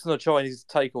chips on a Chinese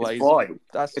takeaway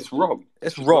it's wrong.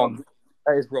 It's wrong.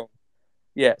 That is wrong.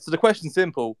 Yeah. So the question's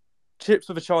simple: chips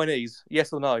with a Chinese,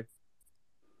 yes or no?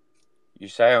 You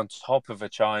say on top of a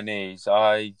Chinese,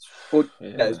 it's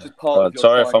just part of your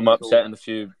sorry Chinese if I'm upsetting order. a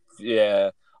few.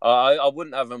 Yeah, I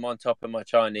wouldn't have them on top of my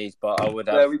Chinese, but I would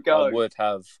have. There we go. I would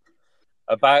have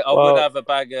a bag. I would have a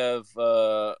bag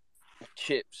of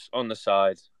chips on the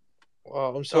side.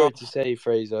 Well, I'm sorry to say,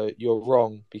 Fraser, you're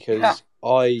wrong because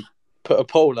I put a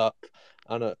poll up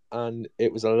and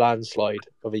it was a landslide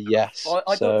of a yes.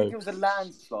 I don't think it was a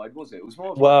landslide, was it? It was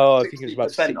more. Well, I think it was about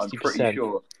 60%. I'm pretty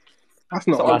sure. That's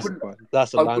not.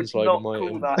 That's a landslide in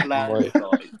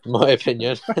my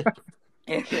opinion.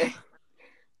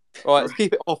 All right, let's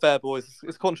keep it off air, boys.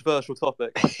 It's a controversial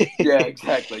topic. Yeah,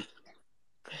 exactly.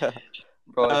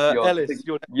 Right, Ellis,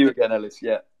 you again, Ellis.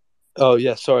 Yeah. Oh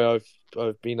yeah, sorry,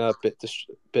 I've been a bit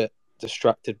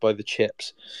distracted by the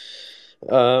chips.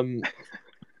 Am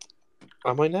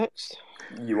I next?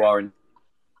 You are in.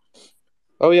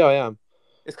 Oh yeah, I am.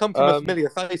 It's come from a familiar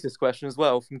face, this question as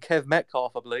well, from Kev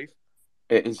Metcalf, I believe.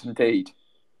 It is indeed.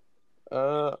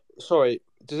 Sorry,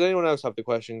 does anyone else have the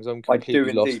question? Because I'm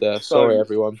completely lost there. So, sorry,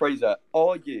 everyone. Fraser,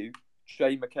 are you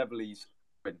Jay McEvely's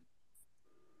twin?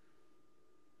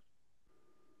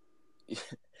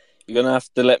 You're going to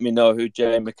have to let me know who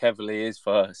Jay McEvely is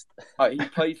first. He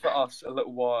played for us a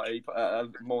little while,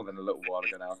 more than a little while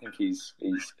ago now. I think is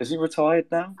he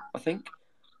retired now? I think.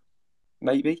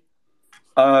 Maybe.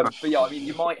 But yeah, I mean,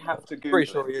 you might have to Google.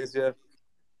 Pretty sure he is, yeah.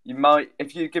 You might,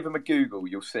 if you give him a Google,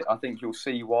 you'll see. I think you'll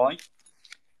see why.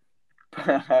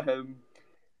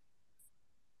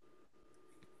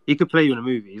 He could play you in a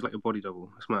movie. He's like a body double.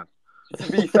 That's mad.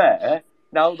 To be fair,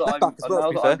 now that I'm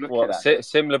looking at it,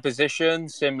 similar position,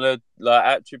 similar like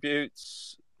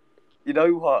attributes. You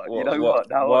know what?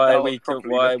 Why are we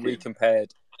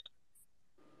compared?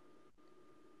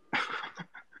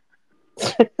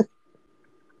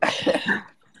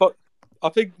 But I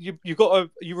think you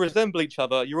resemble each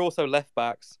other. You're also left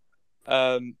backs.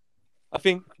 I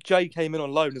think Jay came in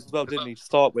on loan as well, didn't he, to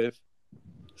start with?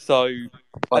 So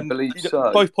I believe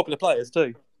so. Both popular players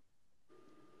too.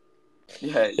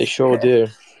 Yeah, they sure do.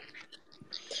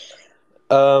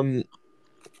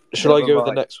 Should I go with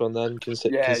the next one then?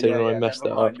 Considering I messed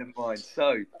it up. Never mind.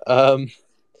 So,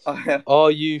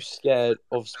 are you scared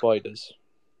of spiders?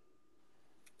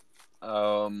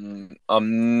 I'm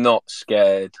not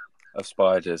scared of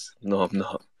spiders. No, I'm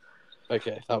not.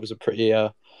 Okay, that was a pretty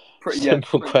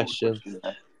simple question.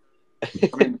 I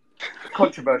mean,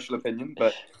 controversial opinion,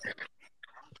 but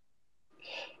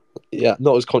yeah,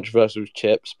 not as controversial as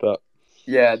chips, but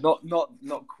yeah, not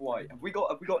quite. Have we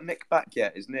got Nick back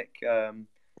yet? Is Nick? I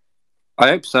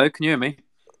hope so. Can you hear me?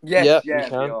 Yes, Yeah, yeah, we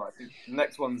can. are. I think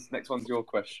next one's your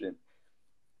question.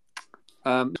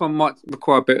 This one might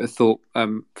require a bit of thought,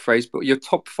 phrase, but your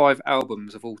top 5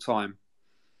 albums of all time.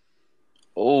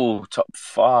 Oh, top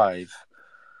 5.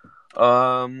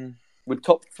 Would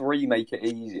top 3 make it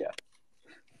easier?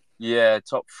 Yeah,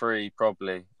 top 3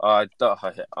 probably. I'm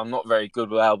not very good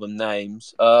with album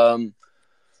names.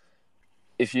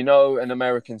 If you know an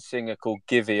American singer called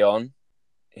Giveon,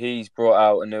 he's brought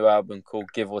out a new album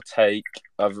called Give or Take.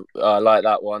 I like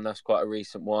that one. That's quite a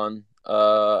recent one.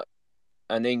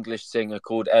 An English singer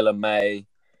called Ella May.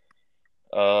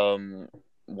 One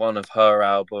of her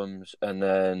albums, and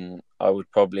then I would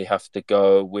probably have to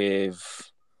go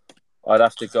with. I'd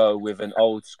have to go with an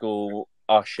old school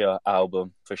Usher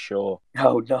album for sure.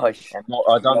 Oh, nice. I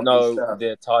don't Lovely know stuff.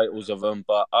 the titles of them,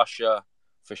 but Usher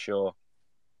for sure.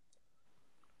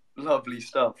 Lovely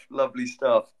stuff. Lovely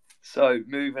stuff. So,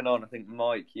 moving on, I think,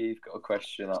 Mike, you've got a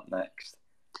question up next.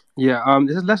 Yeah,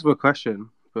 this is less of a question,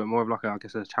 but more of like I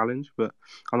guess a challenge. But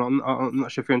I'm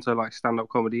not sure if you're into like stand-up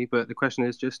comedy. But the question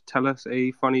is, just tell us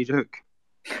a funny joke.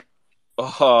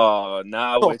 Oh,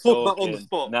 now we're Talk about on the talking.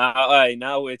 spot.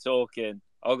 Now we're talking.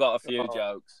 I've got a few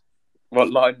jokes. What,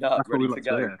 lined up, That's what ready we to like to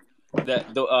go?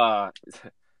 hear.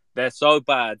 They're so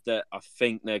bad that I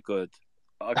think they're good.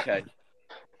 Okay.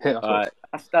 Hit us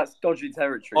up. That's dodgy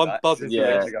territory. I'm that. buzzing for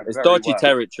Yeah, this. it's dodgy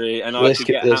territory, and I Let's could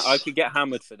get get this. I could get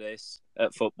hammered for this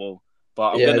at football,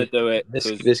 but I'm Yeah, gonna do it.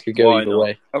 This could go why either not?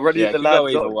 way. Already Yeah, it the could go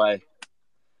lads either on. way.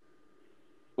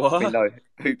 What? I mean, no,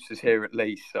 Hoops is here at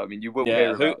least, so I mean, you will Yeah,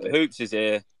 hear about this. Hoops is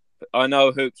here. I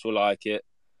know Hoops will like it.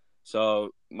 So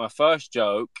my first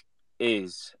joke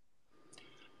is,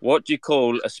 what do you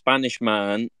call a Spanish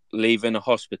man leaving a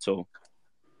hospital?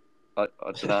 I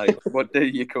don't know. What do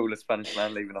you call a Spanish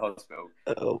man leaving a hospital?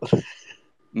 Oh.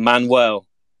 Manuel.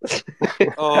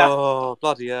 Oh,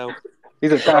 bloody hell.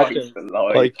 These are bad jokes.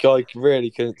 I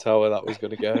really couldn't tell where that was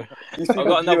going to go. You see I've the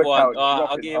got another view one. account I'll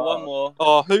dropping give you one hard. more.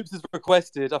 Oh, Hoops has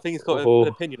requested. I think he's got Oh. an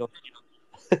opinion on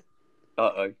it.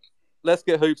 Uh-oh. Let's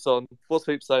get Hoops on. What's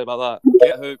Hoops saying about that?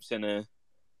 Get Hoops in here.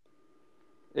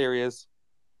 Here he is.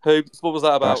 Hoops, what was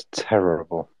that about? That's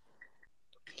terrible.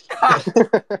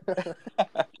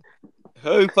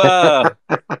 Hooper.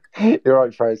 You're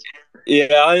right, Fraser.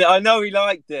 Yeah, I know he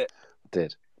liked it.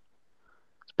 Did.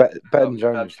 It's better than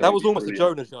Jonas. That was almost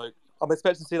Brilliant. a Jonah joke. I'm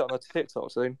expecting to see that on a TikTok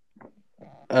soon.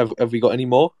 Have we got any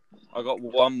more? I got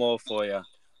one more for you.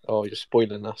 Oh, you're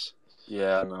spoiling us.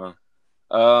 Yeah, I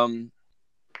know.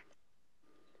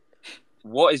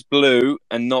 What is blue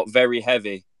and not very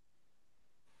heavy?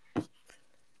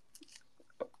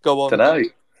 Go on. Don't know.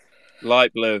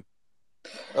 Light blue.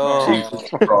 Oh. Jesus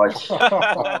Christ.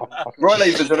 Right,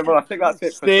 ladies and gentlemen, I think that's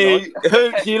it for Steve, tonight.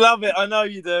 Hoops, you love it. I know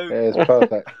you do. Yeah, it's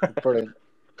perfect. Brilliant.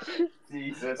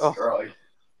 Jesus Oh. Christ.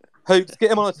 Hoops,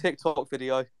 get him on a TikTok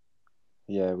video.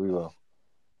 Yeah, we will.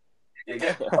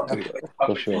 Yeah,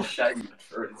 For sure. Shame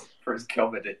for his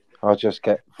comedy. I'll just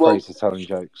get Well- Fraser telling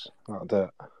jokes. That'll do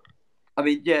it. I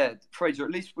mean, yeah, Fraser,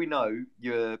 at least we know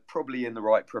you're probably in the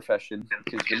right profession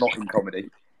because you're not in comedy.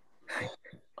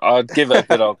 I'd give it a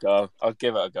good old go. I'd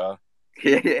give it a go.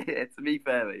 Yeah, to be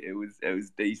fair, it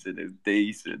was decent. It was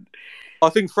decent. I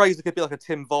think Fraser could be like a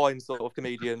Tim Vine sort of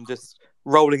comedian, just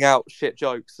rolling out shit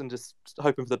jokes and just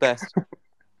hoping for the best.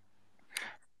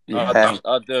 Yeah.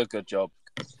 I'd do a good job.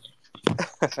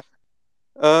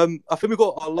 I think we've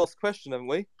got our last question, haven't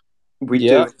we? We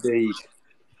Yeah. do indeed.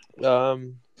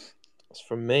 That's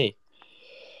from me.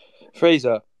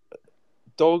 Fraser,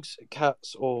 dogs,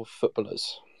 cats, or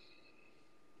footballers?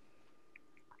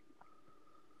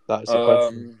 That is the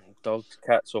question. Dogs,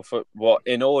 cats, or foot? What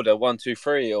in order? 1, 2,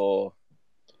 3, or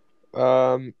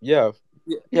Yeah.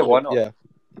 Yeah, why not? Yeah.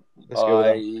 Let's go with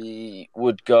that. I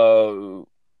would go.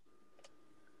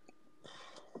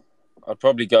 I'd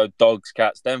probably go dogs,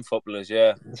 cats, then footballers.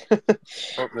 Yeah,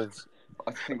 footballers.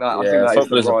 I think that Yeah, is the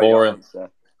footballers are right boring. answer.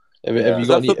 Have Yeah. you Is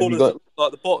got that any? Have you footballers got?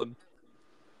 like the bottom?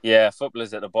 Yeah,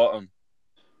 footballers at the bottom.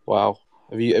 Wow.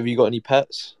 Have you got any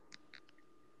pets?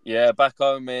 Yeah, back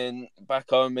home in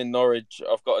Norwich,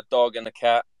 I've got a dog and a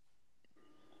cat.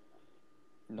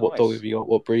 What dog have you got?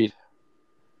 What breed?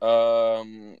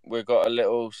 We've got a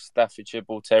little Staffordshire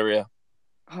Bull Terrier.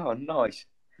 Oh, nice.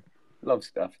 Love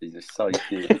stuff. These are so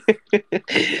cute.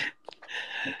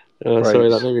 Sorry,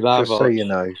 that made me laugh. Just so you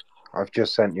know, I've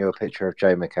just sent you a picture of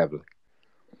Jay McEvely.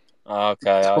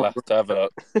 Okay, I'll have to have a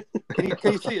look.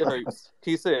 Can you see it, Hoops?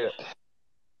 Can you see it?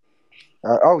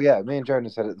 Oh yeah, me and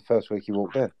Jonas said it the first week he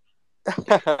walked in.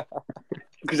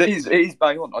 Because it is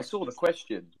bang on. I saw the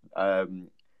question, and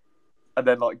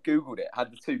then like Googled it,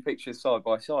 had the two pictures side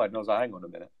by side, and I was like, hang on a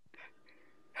minute.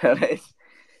 And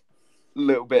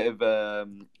little bit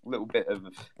of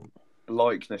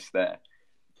likeness there.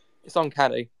 It's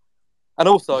uncanny. And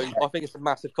also, I think it's a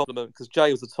massive compliment because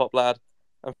Jay was a top lad,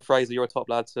 and Frazer, you're a top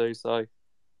lad too. So,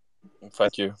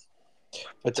 Thank you.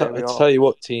 I There we are. tell you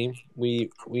what, team, we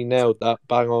nailed that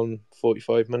bang on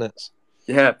 45 minutes.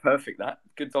 Yeah, perfect. That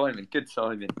good timing. Good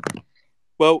timing.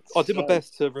 well, I did my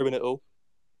best to ruin it all.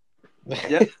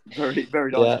 Yeah, very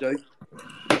very nice, Yeah. Joe.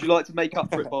 Would you like to make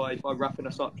up for it by wrapping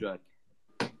us up, Joe?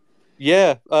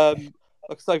 Yeah, like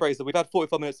I say, Fraser, we've had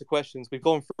 45 minutes of questions. We've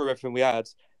gone through everything we had.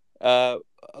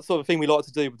 Sort of thing we like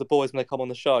to do with the boys when they come on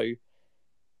the show.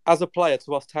 As a player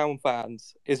to us Town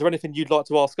fans, is there anything you'd like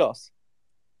to ask us?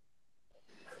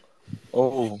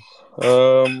 Oh,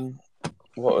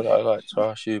 what would I like to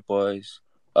ask you boys?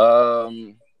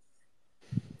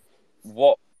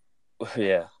 What?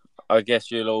 Yeah, I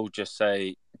guess you'll all just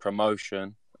say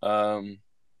promotion.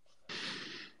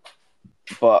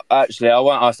 But actually, I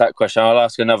won't ask that question. I'll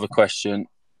ask another question.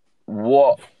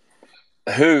 Who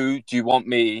do you want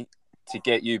me to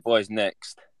get you boys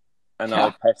next? And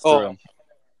I'll pester them.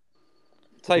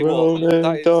 Tell you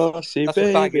what, Darcy, that's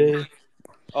a banging. baby.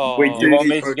 Oh, You want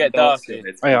me to get Darcy?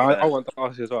 I want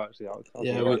Darcy as well. Actually,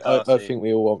 Yeah, want I Darcy. think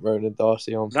we all want Ronan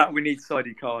Darcy on. That we need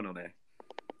Sadie Khan on here.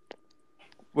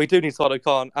 we do need Sado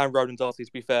Khan and Ronan Darcy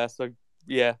to be fair. So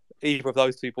yeah, either of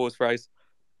those two boys, Fraser.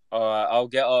 All right, I'll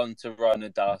get on to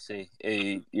Ronan Darcy.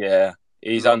 He's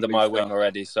Lovely under my stuff. wing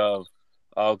already, so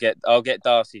I'll get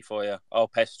Darcy for you. I'll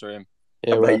pester him.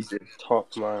 Yeah, right. Amazing.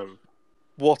 top man.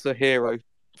 What a hero.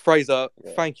 Fraser,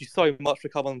 thank you so much for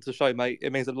coming on to the show, mate.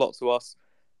 It means a lot to us.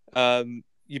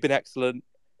 You've been excellent.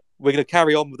 We're going to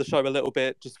carry on with the show a little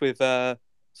bit, just with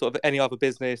sort of any other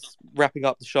business, wrapping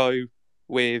up the show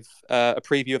with a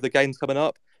preview of the games coming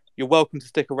up. You're welcome to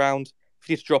stick around. If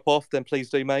you need to drop off, then please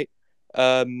do, mate.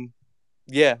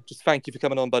 Just thank you for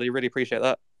coming on, buddy. Really appreciate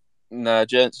that. Nah,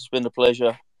 gents, it's been a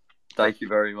pleasure. Thank you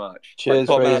very much. Cheers,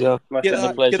 Top man. Fraser. Get It's a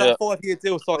that pleasure. 5-year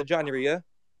deal signed in January, yeah?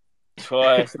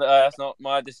 Well, that's not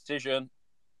my decision.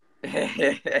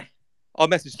 I'll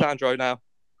message Sandro now.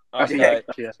 Okay,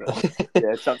 Yes,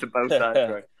 it's up to both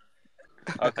sides,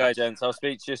 okay, gents. I'll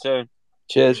speak to you soon.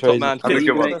 Cheers, Top Fraser. man. Have a Cheers,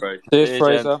 good one, Fraser. bro. Cheers, Cheers,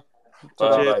 Fraser.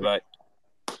 Bye, Cheers. bye,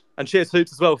 bye. And cheers,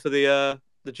 Hoops, as well, for the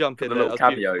jump For in the there. little That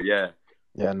was beautiful. cameo, yeah.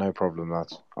 Yeah, no problem,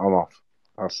 lads. I'm off.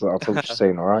 I'll talk to you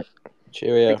soon, all right?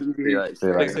 Cheerio. See you later. See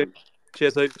you Thanks, later. Hoops.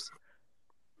 Cheers, Hoops.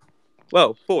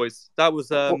 Well, boys, that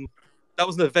was an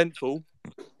eventful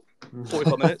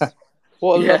 45 minutes.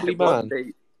 What a Yeah, lovely it was man.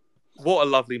 indeed. What a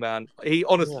lovely man. He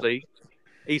honestly,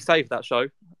 he saved that show.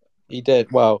 He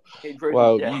did. Well, It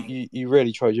really, yeah. you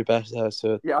really tried your best there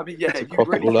to Yeah, I mean, yeah, to you cock it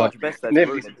really all tried up. your best there to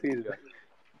Nearly ruin it.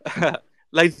 succeeded.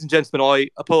 Ladies and gentlemen, I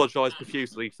apologise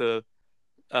profusely for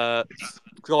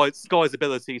Sky's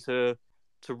ability to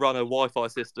run a Wi-Fi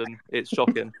system. It's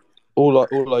shocking. All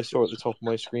I saw at the top of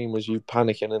my screen was you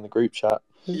panicking in the group chat.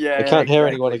 Yeah, I can't hear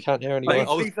anyone. I exactly. can't hear But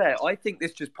anyone. to be fair, I think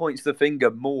this just points the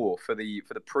finger more for the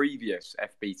previous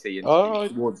FBT interview Oh,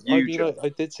 towards I you, mean, Joe. I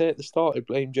did say at the start, I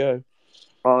blame Joe.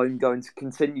 I'm going to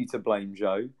continue to blame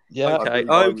Joe. Yeah. Okay, I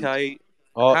believe okay.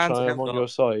 Arch, Hands I am hands on up. your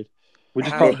side. We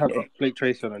just Hands can't have up. Blake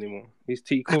Tracy on anymore.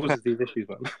 He causes these issues,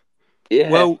 man.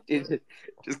 Yeah, Well- it's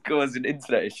just causing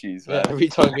internet issues, Yeah, man. every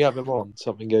time we have him on,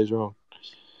 something goes wrong.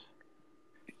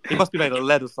 He must be made of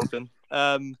lead or something.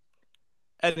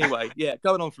 Anyway, yeah,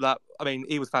 going on from that, I mean,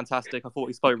 he was fantastic. I thought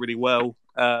he spoke really well.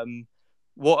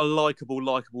 What a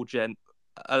likeable gent,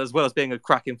 as well as being a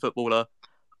cracking footballer.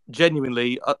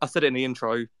 Genuinely, I said it in the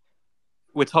intro,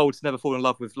 we're told to never fall in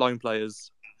love with lone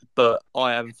players, but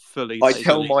I am fully... I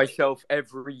tell myself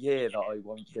every year that I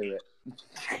won't do it.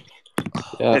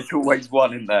 Yeah. There's always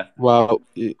one in there. Well,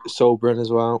 Solbrin as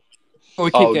well. Well,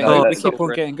 we keep Oh, getting no, we that's keep not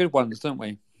on getting good ones, don't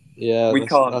we? Yeah, we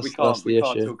can't that's the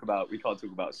issue. talk about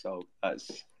Sol.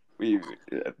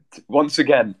 Once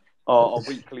again our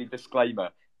weekly disclaimer.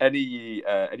 Any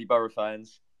Borough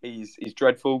fans, he's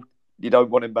dreadful. You don't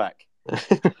want him back.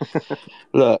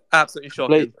 Look, Absolutely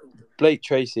shocking. Blake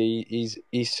Tracy,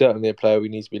 he's certainly a player we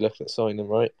need to be looking at signing,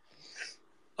 right?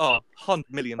 Oh, 100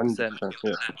 million %. 100%,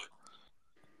 yeah.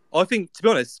 I think, to be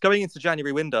honest, going into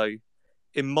January window,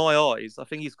 in my eyes, I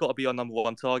think he's got to be our number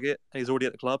one target. He's already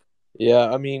at the club. Yeah,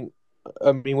 I mean,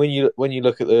 when you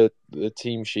look at the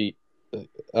team sheet,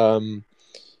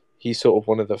 he's sort of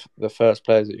one of the first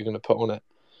players that you're going to put on it.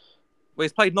 Well,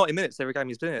 he's played 90 minutes every game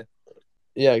he's been here.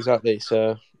 Yeah, exactly.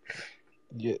 So,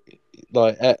 he's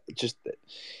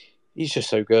just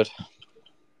so good.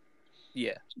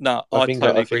 Yeah, no, I I think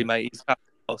totally that- I agree, think- mate. He's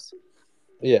fabulous.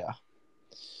 Yeah,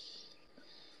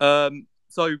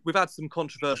 So we've had some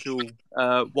controversial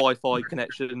Wi-Fi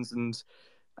connections and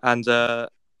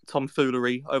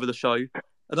tomfoolery over the show,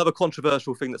 another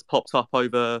controversial thing that's popped up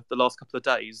over the last couple of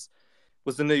days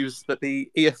was the news that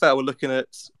the EFL were looking at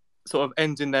sort of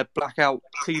ending their blackout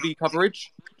TV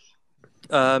coverage.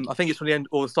 I think it's from the end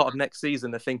or the start of next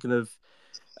season. They're thinking of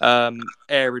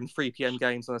airing 3 p.m.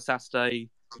 games on a Saturday,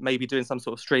 maybe doing some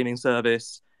sort of streaming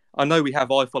service. I know we have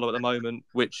iFollow at the moment,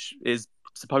 which is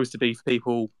supposed to be for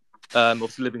people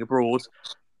obviously living abroad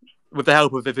with the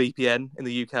help of a VPN in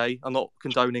the UK. I'm not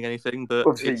condoning anything, but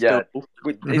Obviously, it's yeah. still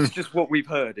It's just what we've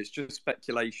heard. It's just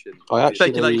speculation. I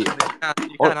actually speculation.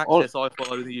 You can access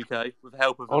iFollow in the UK with the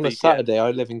help of a on a VPN. Saturday.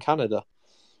 I live in Canada.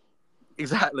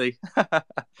 Exactly. But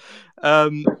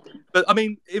I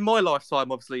mean, in my lifetime,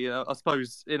 obviously, I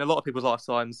suppose in a lot of people's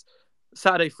lifetimes,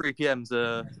 Saturday 3 p.m.'s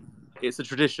it's a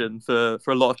tradition for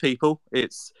a lot of people.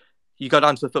 It's you go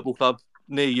down to a football club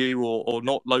near you or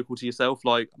not local to yourself.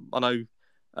 Like I know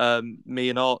me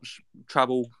and Arch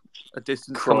travel a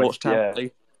distance to come and watch yeah. Town.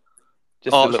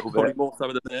 Just Arch a little probably bit. more so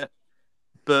than it.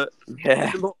 But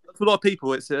Yeah. for a lot of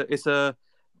people, it's a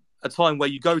time where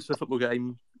you go to a football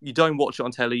game, you don't watch it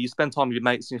on telly, you spend time with your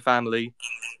mates and your family,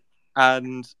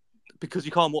 and because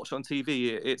you can't watch it on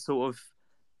TV, it sort of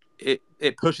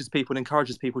it pushes people and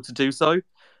encourages people to do so.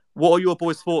 What are your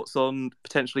boys' thoughts on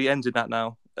potentially ending that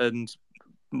now and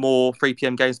more 3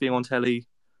 p.m. games being on telly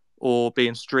or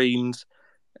being streamed?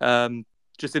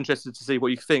 Just interested to see what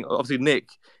you think. Obviously, Nick,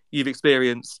 you've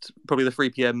experienced probably the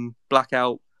 3 p.m.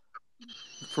 blackout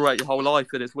throughout your whole life,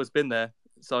 and it's been there.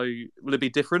 So will it be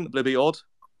different? Will it be odd?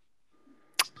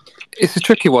 It's a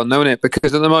tricky one, though, isn't it?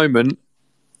 Because at the moment,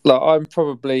 like I'm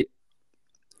probably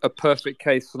a perfect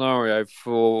case scenario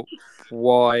for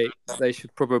why they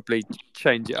should probably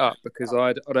change it up, because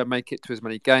I don't make it to as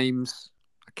many games.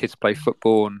 Kids play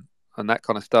football and that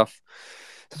kind of stuff.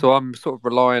 So I'm sort of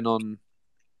relying on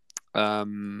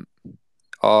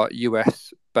our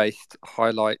US-based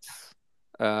highlights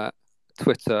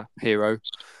Twitter hero,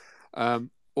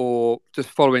 or just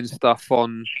following stuff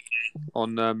on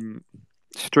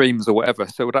streams or whatever.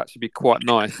 So it would actually be quite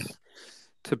nice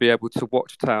to be able to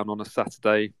watch Town on a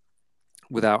Saturday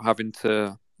without having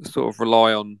to sort of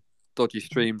rely on dodgy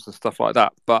streams and stuff like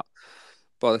that. But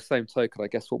by the same token, I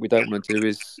guess what we don't want to do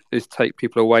is take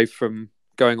people away from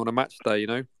going on a match day, you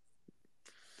know?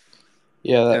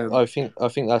 Yeah, I think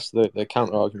that's the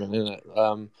counter argument, isn't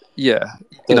it? Yeah,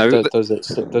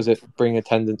 does it bring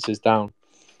attendances down?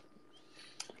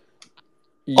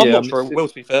 Yeah, I'm not sure it will,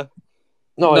 to be fair.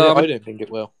 No, I don't think it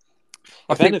will.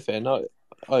 If anything,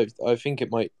 I think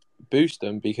it might boost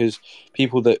them, because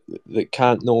people that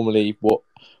can't normally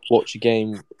watch a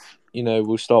game,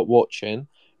 will start watching,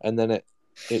 and then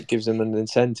it gives them an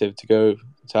incentive to go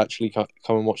to actually come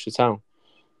and watch the Town.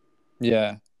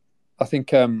 Yeah, I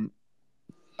think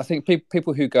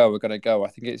people who go are going to go. I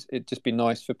think it'd just be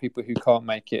nice for people who can't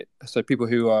make it. So people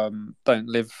who don't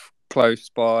live close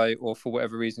by or for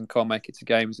whatever reason can't make it to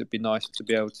games, it'd be nice to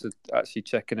be able to actually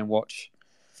check in and watch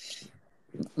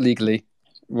legally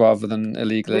rather than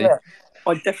illegally. Yeah,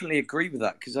 I definitely agree with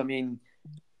that, because I mean,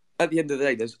 at the end of the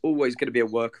day, there's always going to be a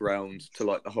workaround to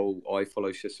like the whole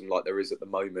iFollow system like there is at the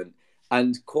moment.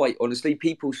 And quite honestly,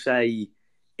 people say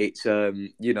it's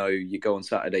you go on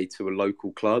Saturday to a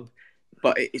local club,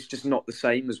 but it's just not the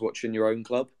same as watching your own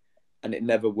club, and it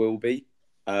never will be.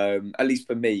 At least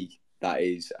for me, that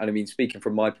is. And I mean, speaking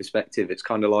from my perspective, it's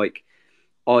kind of like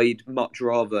I'd much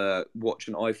rather watch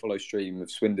an iFollow stream of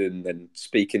Swindon than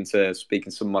speaking to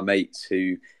some of my mates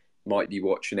who might be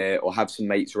watching it, or have some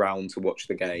mates around to watch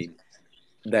the game,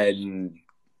 than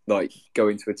like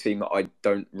going to a team that I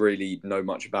don't really know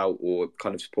much about or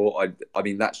kind of support. I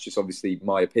mean, that's just obviously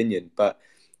my opinion. But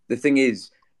the thing is,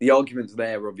 the argument's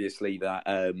there, obviously, that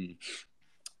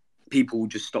people will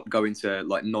just stop going to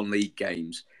like non-league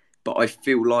games. But I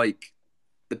feel like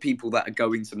the people that are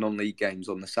going to non-league games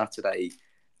on the Saturday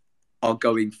are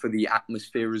going for the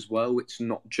atmosphere as well. It's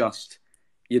not just,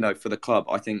 for the club.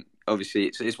 I think obviously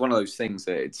it's one of those things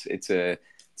that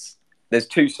there's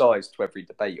two sides to every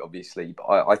debate, obviously, but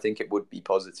I think it would be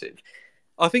positive.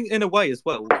 I think in a way as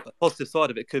well, a positive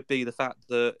side of it could be the fact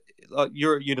that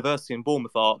you're at university in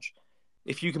Bournemouth, Arch.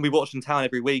 If you can be watching Town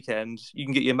every weekend, you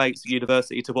can get your mates at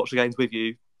university to watch the games with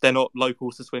you. They're not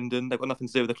locals to Swindon. They've got nothing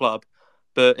to do with the club.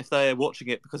 But if they're watching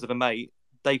it because of a mate,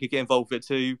 they could get involved with it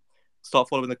too, start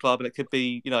following the club, and it could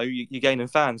be, you're gaining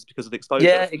fans because of the exposure.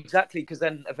 Yeah, exactly. Because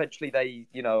then eventually they,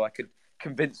 I could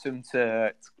convince them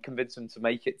to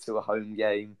make it to a home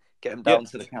game, get them down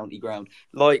to the county ground.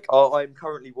 Like I'm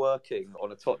currently working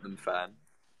on a Tottenham fan,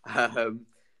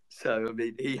 so I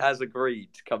mean he has agreed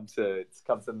to come to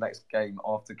the next game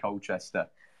after Colchester.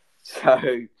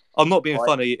 So I'm not being Right.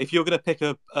 funny. If you're going to pick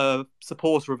a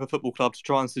supporter of a football club to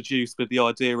try and seduce with the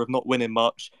idea of not winning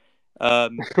much,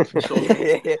 sort of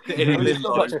sitting in It's not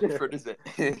limbo, much different, is it?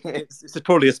 it's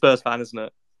probably a Spurs fan, isn't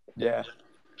it? Yeah.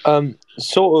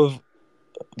 Sort of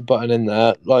button in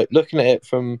there, like looking at it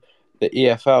from the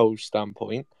EFL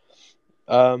standpoint,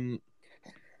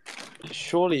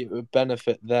 surely it would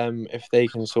benefit them if they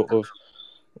can sort of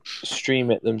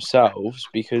stream it themselves,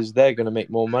 because they're going to make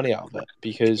more money out of it,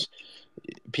 because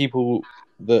people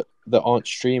that aren't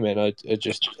streaming are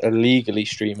just illegally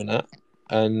streaming it,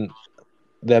 and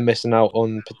they're missing out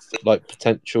on like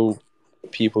potential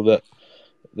people that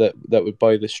would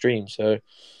buy the stream. So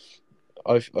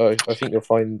I think you'll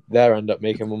find they'll end up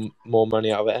making more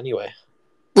money out of it anyway.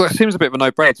 Well, it seems a bit of a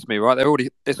no-brainer to me, right?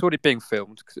 It's already being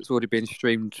filmed because it's already being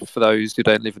streamed for those who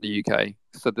don't live in the UK.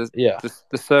 So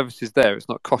the service is there; it's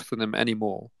not costing them any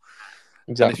more.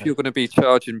 Exactly. And if you're going to be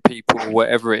charging people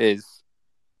whatever it is,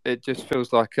 it just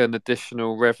feels like an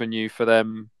additional revenue for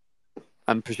them,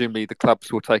 and presumably the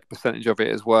clubs will take a percentage of it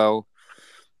as well.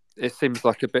 It seems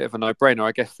like a bit of a no-brainer.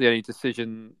 I guess the only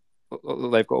decision that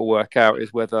they've got to work out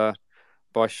is whether,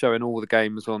 by showing all the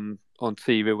games on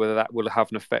TV, whether that will have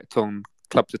an effect on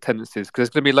clubs' attendances. Because there's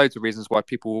going to be loads of reasons why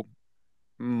people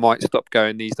might stop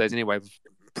going these days anyway, with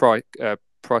price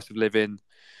of living,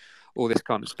 all this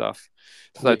kind of stuff.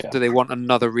 So do they want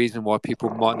another reason why people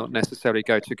might not necessarily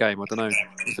go to a game? I don't know.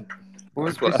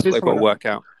 That's what they've got to work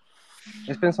out.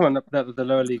 It's been something that the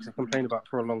lower leagues have complained about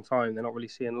for a long time. They're not really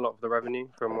seeing a lot of the revenue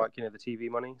from, like, the TV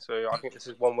money. So I think this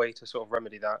is one way to sort of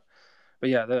remedy that. But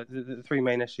yeah, the three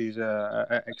main issues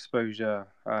are exposure,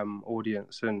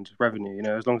 audience, and revenue.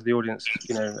 As long as the audience,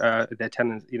 they're they're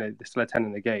still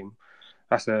attending the game.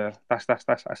 That's a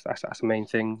main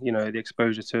thing. The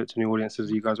exposure to new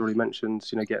audiences, you guys already mentioned.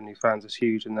 Getting new fans is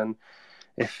huge. And then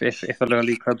if the lower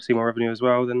league clubs see more revenue as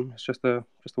well, then it's just a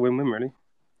win-win, really.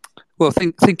 Well,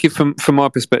 thinking from my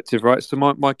perspective, right? So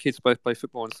my kids both play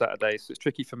football on Saturdays, so it's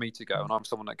tricky for me to go, and I'm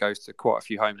someone that goes to quite a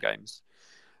few home games.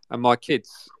 And my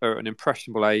kids are at an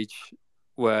impressionable age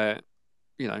where,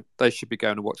 they should be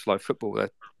going to watch live football.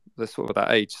 They're sort of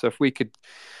that age. So if we could,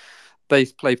 they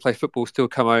play football, still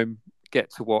come home, get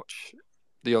to watch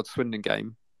the odd Swindon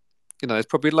game. There's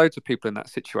probably loads of people in that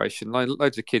situation.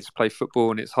 Loads of kids play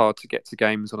football, and it's hard to get to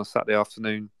games on a Saturday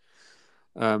afternoon.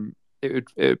 It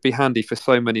would be handy for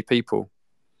so many people.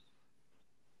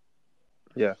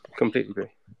 Yeah, completely agree.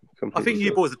 I think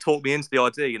you boys have talked me into the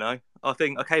idea, I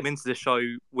think I came into this show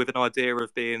with an idea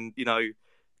of being,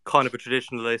 kind of a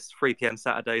traditionalist, 3 p.m.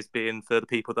 Saturdays being for the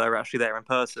people that are actually there in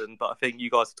person. But I think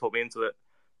you guys have talked me into it.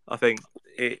 I think,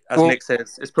 Nick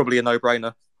says, it's probably a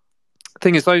no-brainer. The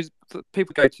thing is, those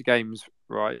people go to games,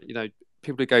 right?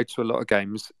 People who go to a lot of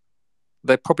games,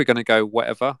 they're probably going to go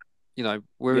whatever.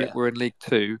 We're in League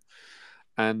Two,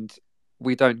 and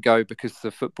we don't go because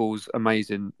the football's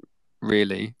amazing.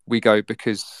 Really, we go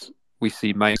because we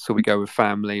see mates, or we go with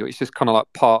family. It's just kind of like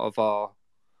part of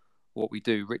what we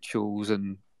do, rituals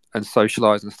and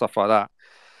socialise and stuff like that.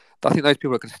 But I think those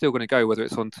people are still going to go whether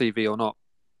it's on TV or not.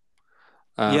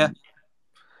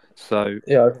 So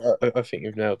yeah, I think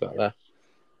you've nailed that there.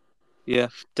 Yeah,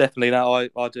 definitely. Now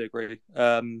I do agree.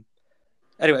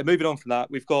 Anyway, moving on from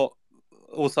that, we've got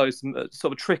also some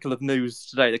sort of trickle of news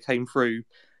today that came through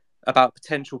about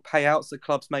potential payouts that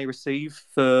clubs may receive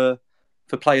for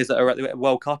players that are at the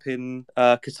World Cup in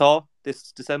Qatar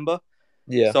this December.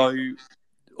 Yeah. So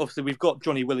obviously we've got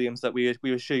Johnny Williams that we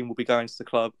assume will be going to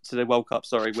the World Cup.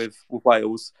 With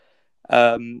Wales.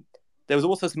 There was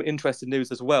also some interesting news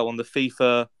as well on the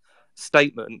FIFA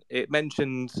statement. It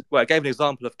mentioned, it gave an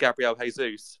example of Gabriel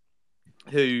Jesus,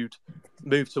 who'd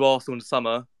moved to Arsenal in the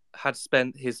summer, had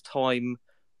spent his time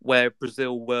where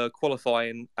Brazil were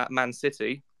qualifying at Man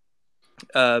City.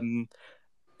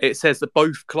 It says that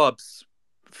both clubs,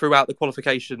 throughout the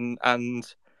qualification and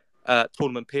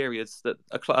tournament periods that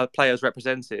a player's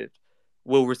represented,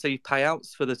 will receive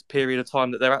payouts for this period of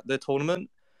time that they're at the tournament.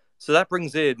 So that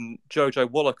brings in Jojo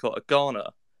Wallacott at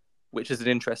Ghana, which is an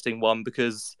interesting one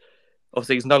because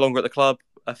obviously he's no longer at the club.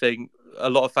 I think a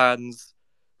lot of fans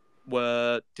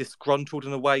were disgruntled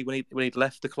in a way when he'd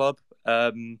left the club.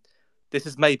 This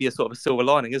is maybe a sort of a silver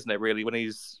lining, isn't it, really, when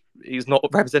he's not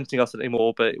representing us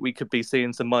anymore, but we could be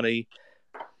seeing some money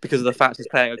because of the fact he's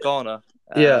playing at Ghana.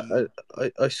 Yeah,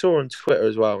 I saw on Twitter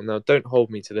as well. Now, don't hold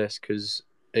me to this because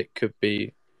it could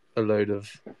be a load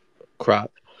of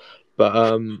crap. But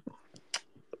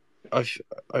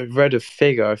I've read a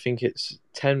figure. I think it's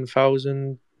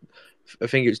 $10,000. I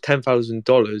think it's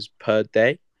 $10,000 per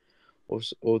day, or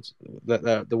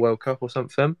the World Cup or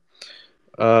something.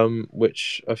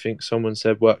 Which I think someone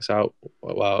said works out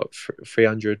about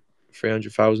 300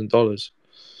 $300,000,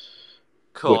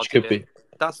 God, which could yeah. be.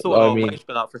 That's sort of I our mean, wage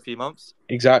bill out for a few months.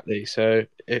 exactly. So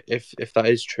if that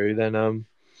is true, then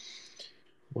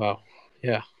well,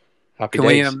 yeah, happy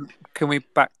days. Can we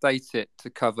backdate it to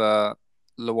cover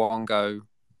Luongo,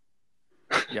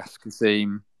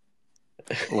 Yaskasim,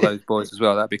 all those boys as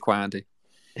well? That'd be quite handy.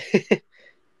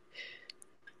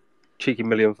 Cheeky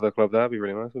million for the club. That'd be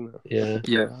really nice, wouldn't it?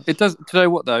 Yeah. It does. Do you know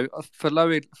what though? For low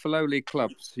league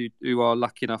clubs who are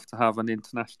lucky enough to have an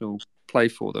international play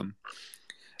for them,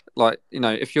 like, you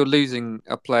know, if you're losing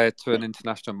a player to an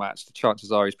international match, the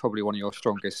chances are he's probably one of your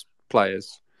strongest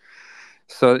players.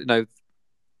 So, you know,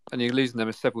 and you're losing them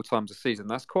several times a season.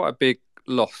 That's quite a big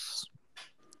loss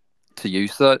to you.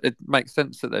 So it makes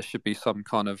sense that there should be some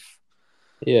kind of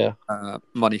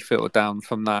money filtered down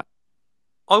from that.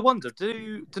 I wonder,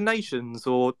 do nations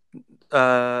or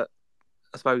I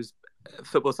suppose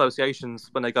football associations,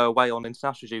 when they go away on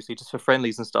international duty just for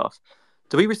friendlies and stuff,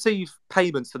 do we receive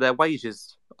payments for their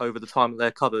wages over the time that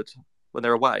they're covered when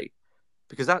they're away?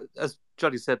 Because that, as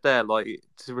Jody said there, like,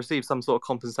 to receive some sort of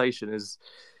compensation is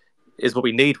what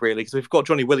we need, really. Because we've got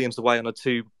Johnny Williams away on a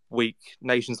 2-week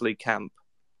Nations League camp.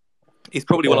 He's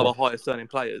probably one of our highest earning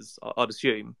players, I'd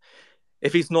assume.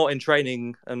 If he's not in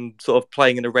training and sort of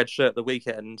playing in a red shirt at the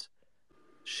weekend,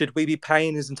 should we be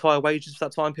paying his entire wages for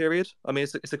that time period? I mean,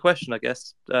 it's a question, I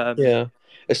guess.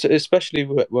 Especially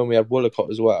when we had Woolacott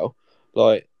as well.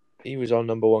 Like, he was our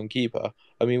number one keeper.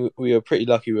 I mean, we were pretty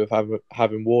lucky with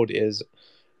having Wardy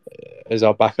as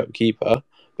our backup keeper.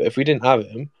 But if we didn't have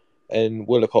him and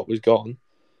Woolacott was gone,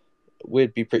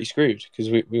 we'd be pretty screwed because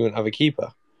we wouldn't have a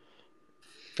keeper.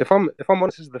 If I'm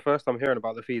honest, this is the first time hearing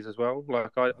about the fees as well.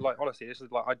 Honestly, this is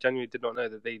I genuinely did not know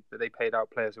that they paid out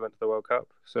players who went to the World Cup.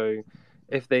 So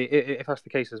if that's the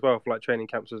case as well for like training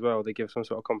camps as well, they give some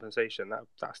sort of compensation.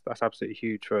 That's absolutely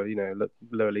huge for, you know,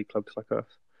 lower league clubs like us.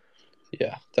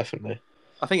 Yeah, definitely.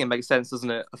 I think it makes sense, doesn't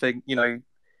it? I think, you know,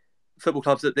 football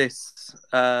clubs at this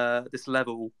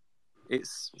level,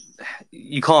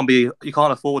 you can't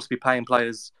afford to be paying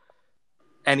players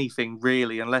anything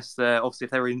really, unless if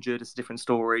they're injured, it's a different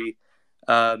story.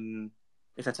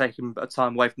 If they're taking a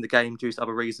time away from the game due to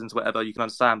other reasons, whatever, you can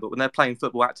understand. But when they're playing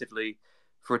football actively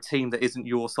for a team that isn't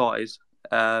your side,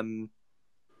 I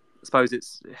suppose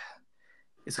it's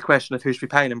a question of who should be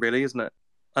paying them, really, isn't it?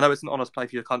 I know it's an honour to play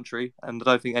for your country, and I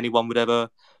don't think anyone would ever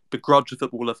begrudge a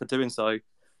footballer for doing so.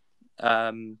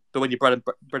 But when your bread and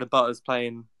butter is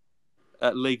playing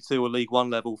at League 2 or League 1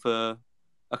 level for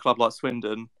a club like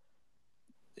Swindon,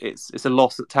 it's a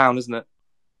loss at town, isn't it?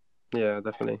 Yeah,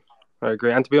 definitely. I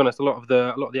agree. And to be honest, a lot of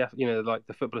the you know, like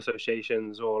the football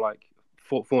associations or like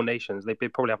four nations, they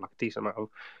probably have like a decent amount of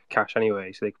cash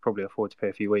anyway, so they could probably afford to pay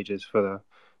a few wages for the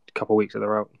couple of weeks that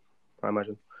they're out, I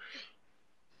imagine.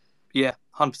 Yeah,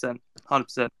 100%.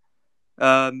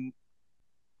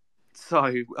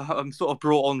 So I'm sort of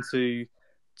brought on to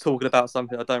talking about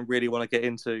something I don't really want to get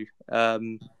into.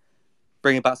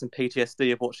 Bringing back some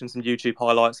PTSD of watching some YouTube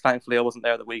highlights. Thankfully, I wasn't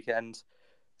there at the weekend.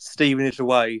 Stevenage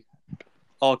away.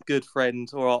 Our good friend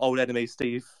or our old enemy,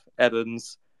 Steve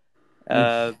Evans.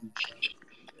 Who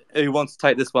wants to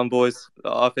take this one, boys?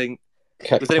 I think.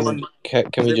 Can we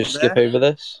just skip over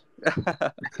this?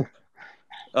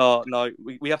 Oh no,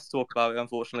 we have to talk about it.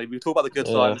 Unfortunately, we talk about the good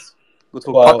times. We'll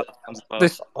talk about the times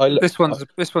as well.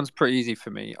 This one's pretty easy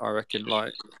for me, I reckon.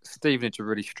 Like, Stevenage are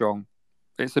really strong.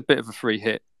 It's a bit of a free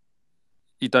hit.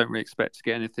 You don't really expect to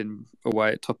get anything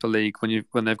away at top of the league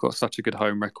when they've got such a good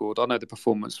home record. I know the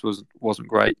performance wasn't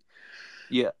great.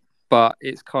 Yeah, but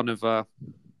it's kind of they're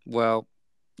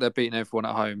beating everyone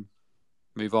at home.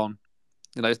 Move on.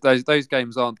 You know, those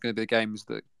games aren't going to be the games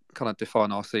that kind of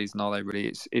define our season, are they?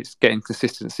 Really, it's getting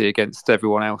consistency against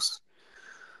everyone else.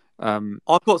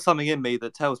 I've got something in me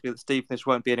that tells me that Stevenage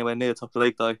won't be anywhere near the top of the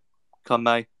league though. Come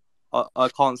May, I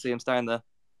can't see him staying there.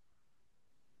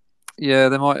 Yeah,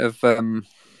 they might have. That's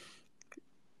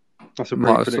a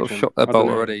might have prediction. sort of shot their bolt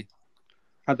already.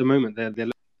 At the moment, they're.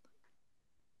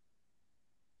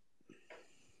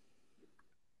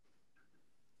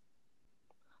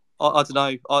 I don't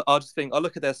know. I just think I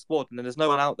look at their squad and there's no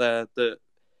one out there that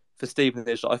for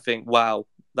Stevenage that I think, wow,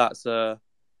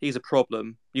 he's a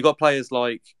problem. You got players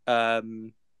like I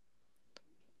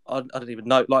don't even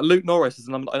know, like Luke Norris.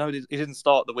 I know he didn't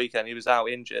start the weekend; he was out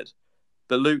injured.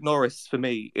 But Luke Norris, for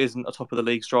me, isn't a top of the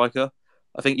league striker.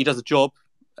 I think he does a job.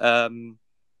 Obviously,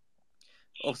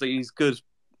 he's good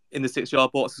in the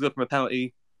 6-yard box. He's good from a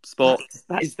penalty spot.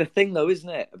 That is the thing, though, isn't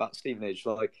it, about Stevenage?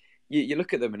 Like, you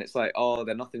look at them and it's like, oh,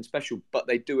 they're nothing special, but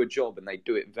they do a job and they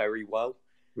do it very well.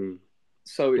 Mm.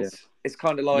 So it's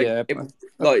kind of like,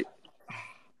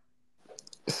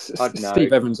 I don't know.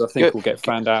 Steve Evans, I think, will get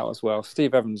found out as well.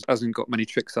 Steve Evans hasn't got many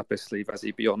tricks up his sleeve, has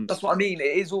he? Beyond That's what I mean.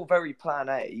 It is all very Plan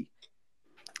A.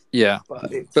 yeah,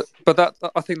 but that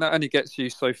I think that only gets you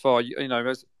so far. You know,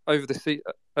 as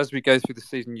we go through the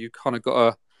season, you kind of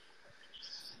got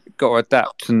to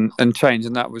adapt and change,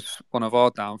 and that was one of our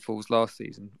downfalls last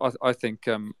season. I think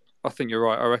you're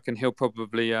right. I reckon he'll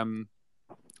probably I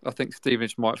think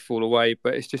Stevenage might fall away,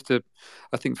 but it's just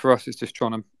I think for us it's just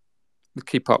trying to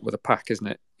keep up with the pack, isn't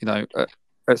it? You know,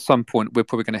 at some point we're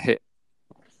probably going to hit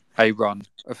a run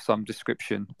of some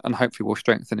description, and hopefully we'll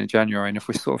strengthen in January. And if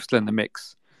we're sort of still in the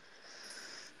mix,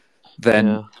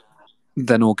 then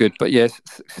all good. But yes,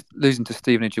 losing to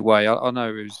Stevenage away, I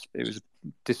know it was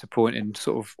disappointing,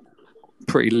 sort of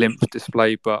pretty limp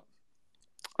display, but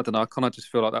I don't know. I kind of just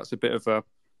feel like that's a bit of a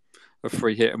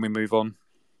free hit, and we move on.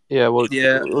 Yeah, well,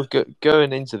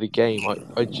 going into the game,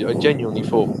 I genuinely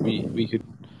thought we could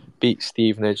beat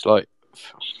Stevenage, like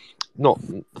not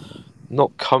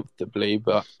comfortably,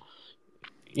 but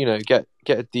you know, get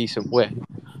a decent win.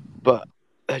 But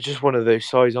they're just one of those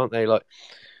sides, aren't they? Like,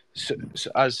 so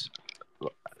as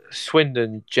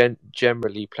Swindon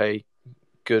generally play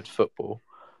good football,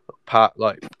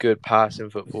 like good passing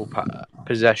football,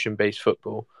 possession based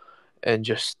football, and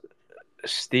just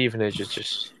Stevenage is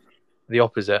just the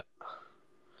opposite.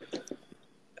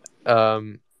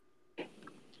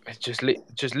 It's just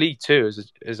League Two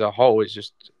as a whole is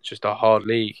just a hard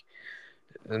league,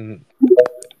 and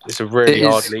it's a really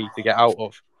hard league to get out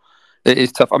of. It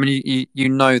is tough. I mean, you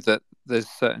know that there's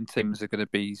certain teams that are going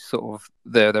to be sort of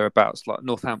thereabouts. Like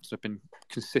Northampton have been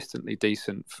consistently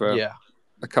decent for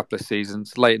a couple of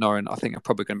seasons. Leyton Orient, I think, are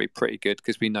probably going to be pretty good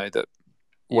because we know that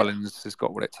Wellens has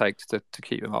got what it takes to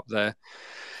keep them up there.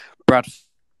 Bradford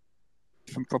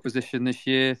from proposition this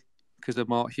year because of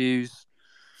Mark Hughes.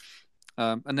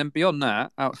 And then beyond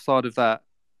that, outside of that,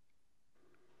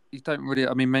 you don't really.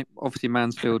 I mean, obviously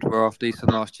Mansfield were half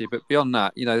decent last year, but beyond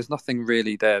that, you know, there's nothing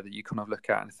really there that you kind of look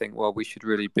at and think, well, we should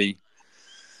really be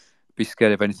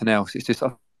scared of anything else. It's just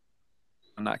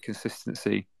that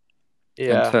consistency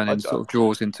and turning sort of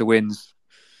draws into wins.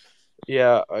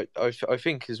 Yeah, I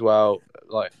think as well,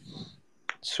 like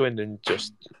Swindon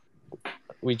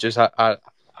we just had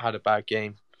a bad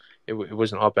game. It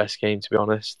wasn't our best game, to be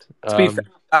honest. To be fair,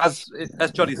 as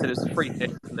Johnny said, it's a free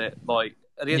hit, isn't it? Like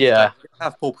at the end of the day, you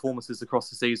have poor performances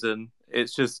across the season.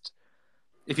 It's just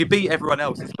if you beat everyone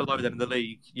else that's below them in the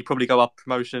league, you probably go up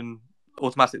promotion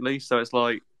automatically. So it's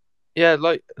like, yeah,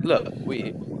 like look,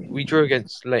 we drew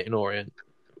against Leyton Orient.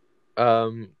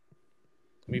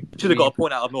 We should have got a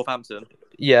point out of Northampton.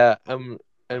 Yeah, and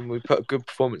we put a good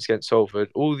performance against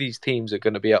Salford. All these teams are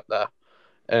going to be up there,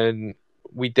 and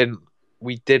we didn't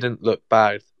look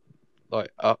bad,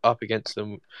 like up against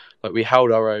them. Like we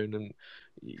held our own, and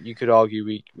you could argue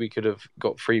we could have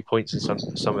got 3 points in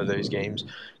some of those games.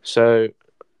 So,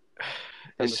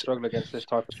 and the struggle against this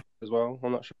type of as well.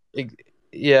 I'm not sure.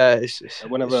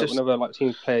 Whenever like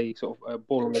teams play sort of a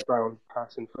ball on the ground,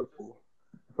 passing football,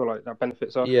 I feel like that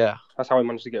benefits us. Yeah, that's how we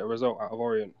managed to get a result out of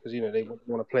Orient because you know they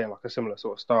want to play in like a similar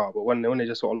sort of style, but when they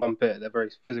just sort of lump it, they're very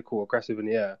physical, aggressive in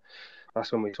the air.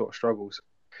 That's when we sort of struggle. So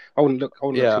I wouldn't look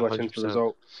too much 100%. Into the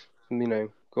result. And, you know,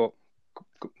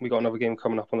 we got another game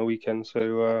coming up on the weekend,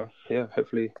 so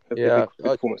hopefully a big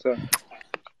performance there.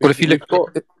 Well, if you look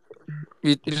at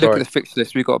the fixture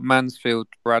list, we've got Mansfield,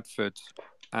 Bradford,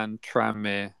 and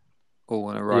Tranmere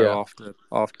all in a row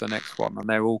after the next one, and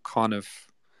they're all kind of,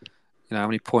 you know, how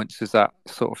many points is that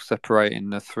sort of separating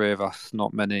the three of us?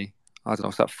 Not many. I don't know,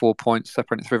 is that 4 points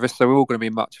separating the three of us? So we're all going to be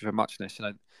much of a muchness. You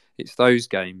know, it's those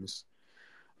games.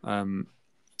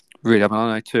 Really, I mean,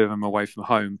 I know two of them away from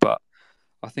home, but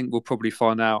I think we'll probably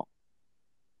find out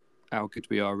how good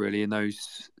we are really in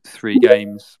those 3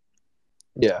 games.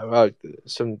 Yeah, well,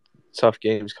 some tough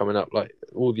games coming up. Like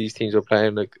all these teams are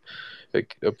playing,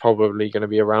 are probably going to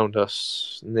be around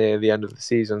us near the end of the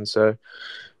season. So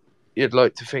you'd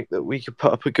like to think that we could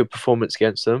put up a good performance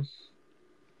against them.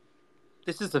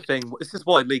 This is the thing. This is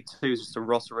why League Two is just a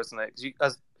roster, isn't it?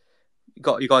 Because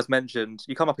you guys mentioned,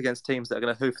 you come up against teams that are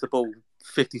going to hoof the ball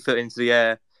 50 foot into the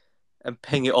air and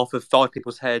ping it off of 5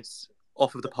 people's heads,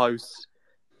 off of the post,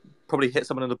 probably hit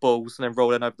someone in the balls and then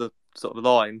roll in over the sort of the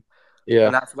line. Yeah,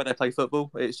 and that's when they play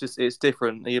football. It's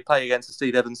different. And you play against a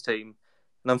Steve Evans team,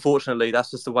 and unfortunately,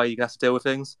 that's just the way you have to deal with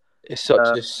things. It's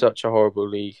such a horrible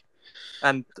league.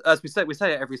 And as we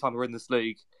say it every time we're in this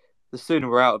league. The sooner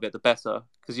we're out of it, the better.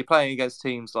 Because you're playing against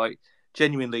teams like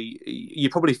genuinely, you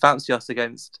probably fancy us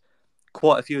against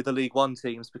quite a few of the League One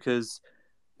teams because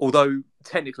although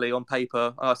technically on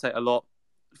paper, I say it a lot,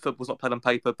 football's not played on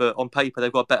paper, but on paper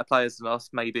they've got better players than us,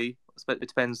 maybe. It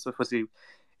depends, obviously,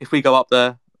 if we go up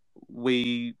there,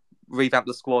 we revamp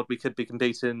the squad, we could be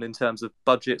competing in terms of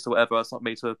budgets or whatever. That's not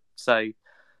me to say.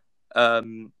 But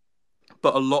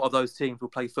a lot of those teams will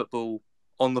play football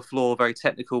on the floor, very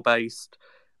technical based.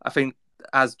 I think,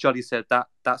 as Juddy said, that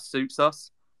suits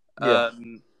us. Yeah.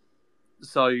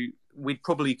 So we'd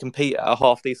probably compete at a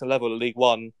half decent level in League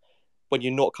One when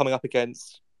you're not coming up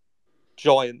against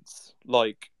giants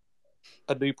like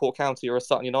a Newport County or a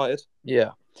Sutton United.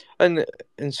 Yeah, and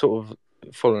sort of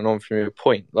following on from your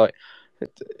point, like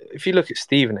if you look at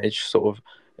Stevenage, sort of,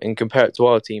 and compare it to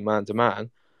our team man to man,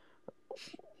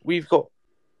 we've got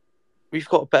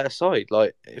a better side.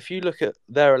 Like if you look at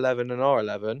their 11 and our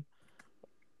 11,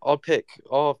 I'll pick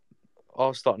our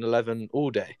starting 11 all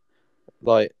day.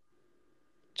 Like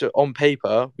on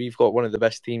paper, we've got one of the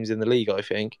best teams in the league, I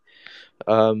think.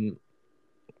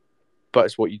 But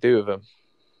it's what you do with them.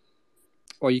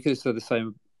 Well, you could have said the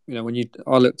same. You know,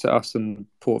 I looked at us and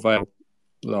Port Vale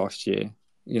last year.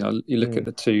 You know, you look at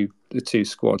the two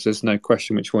squads. There's no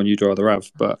question which one you'd rather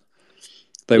have, but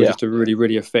they were just a really,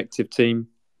 really effective team,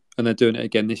 and they're doing it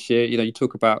again this year. You know, you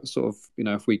talk about sort of, you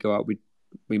know, if we go out,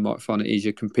 we might find it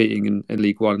easier competing in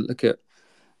League One. Look at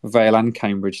Vale and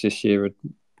Cambridge this year are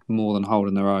more than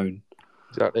holding their own.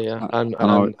 Exactly, yeah, and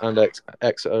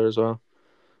Exeter as well.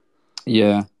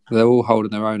 Yeah, they're all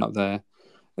holding their own up there.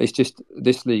 It's just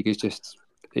this league is just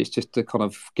to kind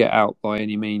of get out by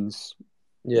any means.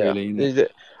 Yeah, really.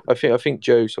 I think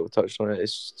Joe sort of touched on it.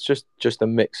 It's just a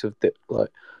mix of like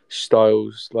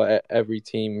styles. Like every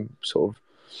team sort of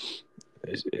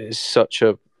is such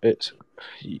a.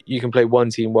 You can play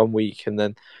one team one week and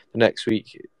then the next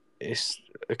week it's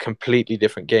a completely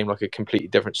different game, like a completely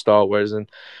different style. Whereas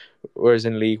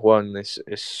in League One, it's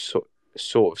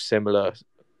sort of similar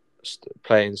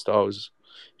playing styles,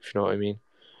 if you know what I mean.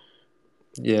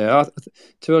 Yeah,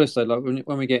 to be honest, though, like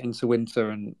when we get into winter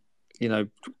and, you know,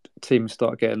 teams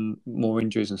start getting more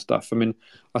injuries and stuff. I mean,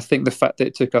 I think the fact that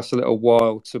it took us a little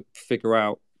while to figure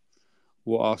out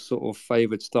what our sort of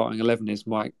favoured starting 11 is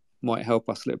might help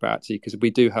us a little bit, actually, because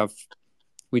we do have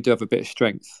a bit of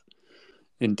strength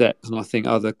in depth, and I think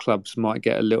other clubs might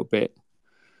get a little bit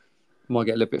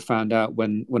found out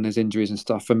when there's injuries and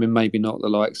stuff. I mean, maybe not the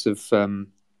likes of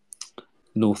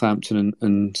Northampton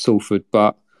and Salford,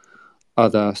 but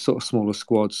other sort of smaller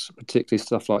squads, particularly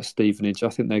stuff like Stevenage, I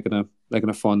think they're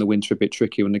gonna find the winter a bit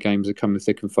tricky when the games are coming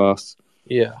thick and fast.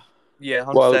 Yeah,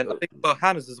 100%. I think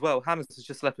Hammers as well. Hammers has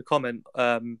just left a comment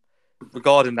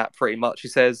regarding that. Pretty much, he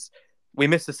says we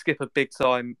missed a skipper big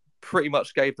time. Pretty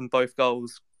much gave them both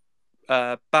goals.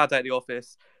 Bad day at the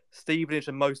office. Stevenage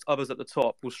and most others at the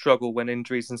top will struggle when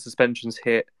injuries and suspensions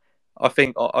hit. I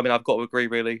mean, I've got to agree.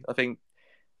 Really, I think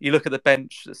you look at the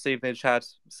bench that Stevenage had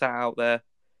sat out there.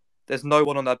 There's no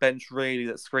one on that bench really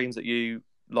that screams at you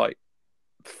like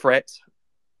threat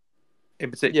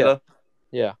in particular.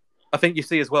 Yeah. I think you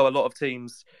see as well a lot of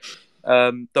teams,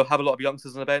 they'll have a lot of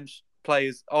youngsters on the bench.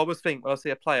 Players, I always think when I see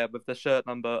a player with the shirt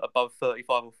number above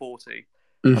 35 or 40,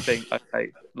 I think,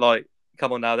 okay, like,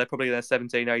 come on now, they're probably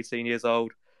 17, 18 years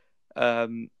old. Not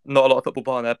a lot of football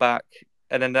behind their back.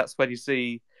 And then that's when you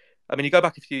see, I mean, you go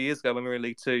back a few years ago when we were in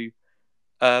League Two,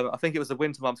 I think it was the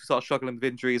winter months we started struggling with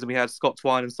injuries and we had Scott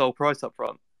Twine and Sol Price up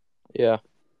front. Yeah.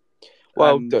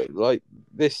 Well, like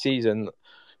this season,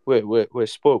 we're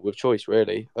spoiled with choice,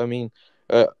 really. I mean,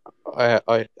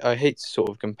 I hate to sort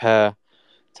of compare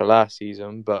to last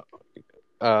season, but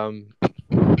our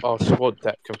squad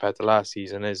depth compared to last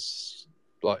season is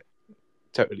like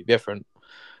totally different.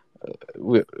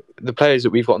 The players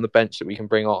that we've got on the bench that we can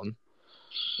bring on,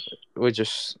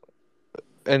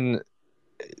 and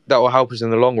that will help us in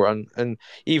the long run. And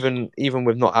even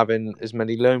with not having as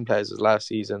many loan players as last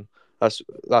season,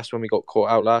 that's when we got caught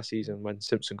out last season when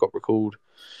Simpson got recalled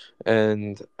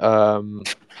and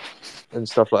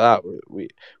stuff like that. We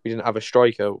didn't have a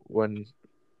striker when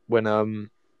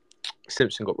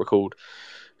Simpson got recalled.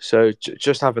 So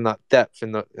just having that depth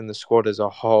in the squad as a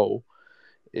whole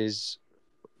is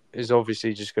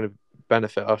obviously just going to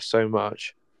benefit us so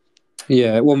much.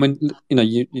 Yeah, well, when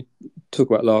you talk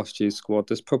about last year's squad,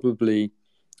 there's probably,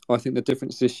 I think the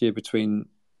difference this year between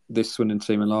this Swindon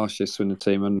team and last year's Swindon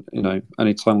team, and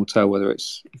only time will tell whether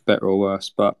it's better or worse.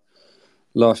 But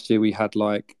last year we had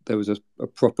there was a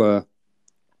proper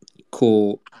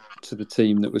core to the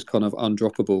team that was kind of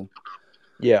undroppable.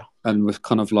 Yeah, and was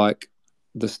kind of like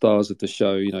the stars of the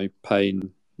show.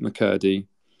 Payne, McCurdy.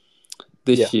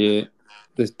 This year,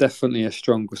 there's definitely a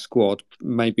stronger squad,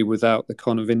 maybe without the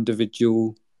kind of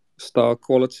individual star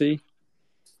quality.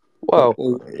 Well,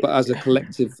 but as a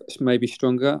collective, maybe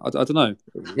stronger. I don't know.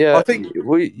 Yeah, I think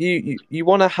you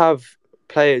want to have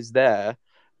players there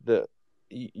that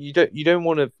you don't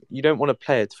want a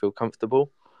player to feel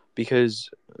comfortable because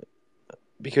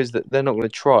they're not going to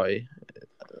try.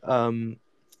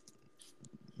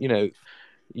 You know,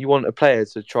 you want a player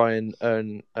to try and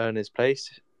earn his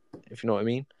place, if you know what I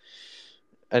mean.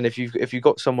 And if you've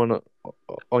got someone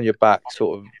on your back,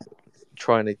 sort of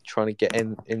trying to get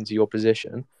into your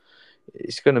position,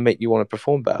 it's going to make you want to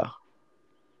perform better.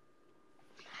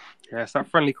 Yeah, it's that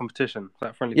friendly competition.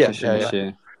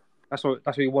 Yeah. That's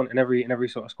what you want in every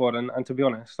sort of squad. And to be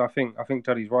honest, I think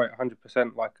Juddy's right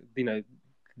 100%. Like, you know,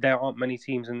 there aren't many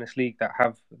teams in this league that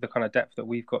have the kind of depth that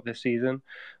we've got this season.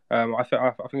 I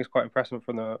think it's quite impressive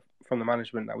from the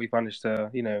management that we've managed to,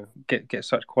 you know, get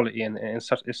such quality in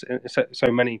so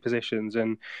many positions.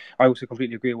 And I also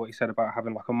completely agree with what you said about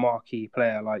having like a marquee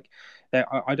player. Like,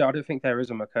 I don't think there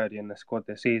is a McCurdy in the squad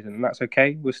this season, and that's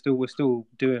okay. We're still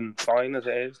doing fine as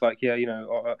it is. Like, yeah, you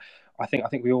know, I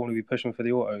think we all want to be pushing for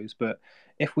the autos, but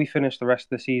if we finish the rest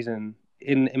of the season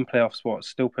in playoff spots,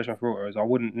 still pushing for autos, I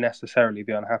wouldn't necessarily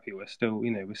be unhappy. We're still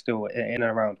in and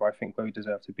around where I think where we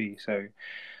deserve to be. So,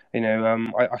 you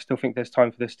know, I still think there's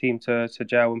time for this team to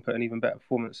gel and put in even better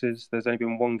performances. There's only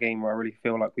been one game where I really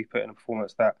feel like we put in a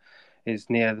performance that is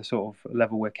near the sort of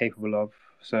level we're capable of.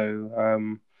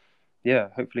 So, yeah,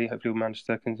 hopefully we'll manage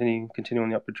to continue on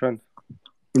the upward trend.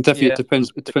 Definitely, yeah.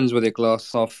 It depends whether the glass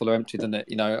is half full or empty, doesn't it?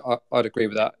 You know, I'd agree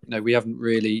with that. You know, we haven't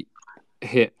really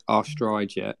hit our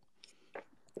stride yet,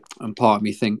 and part of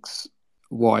me thinks,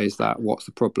 why is that? What's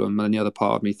the problem? And the other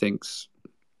part of me thinks,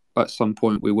 at some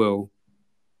point we will,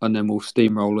 and then we'll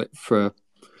steamroll it for,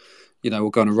 you know, we'll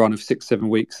go on a run of 6-7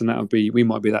 weeks, and we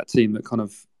might be that team that kind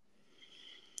of,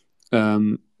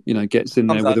 you know, gets in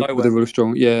there with a real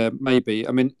strong, maybe.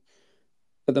 I mean,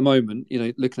 at the moment, you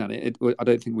know, looking at it, I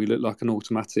don't think we look like an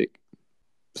automatic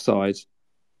side,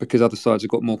 because other sides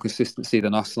have got more consistency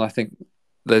than us, and I think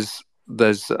there's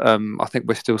I think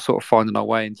we're still sort of finding our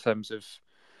way in terms of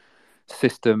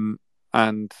system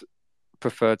and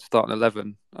preferred starting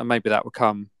 11, and maybe that will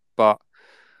come. But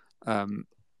I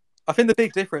think the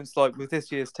big difference, like with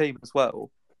this year's team as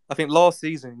well, I think last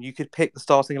season you could pick the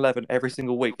starting 11 every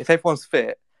single week. If everyone's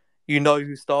fit, you know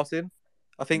who's starting.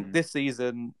 I think this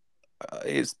season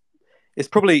it's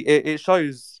probably it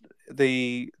shows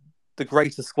the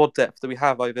greater squad depth that we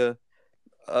have over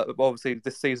obviously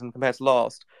this season compared to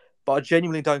last. But I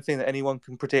genuinely don't think that anyone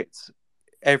can predict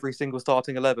every single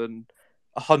starting 11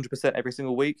 100% every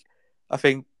single week. I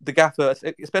think the gaffer,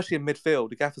 especially in midfield,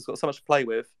 the gaffer's got so much to play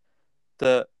with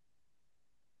that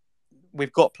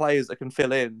we've got players that can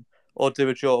fill in or do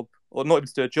a job, or not even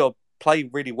do a job, play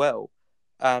really well,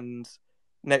 and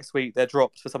next week they're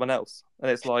dropped for someone else, and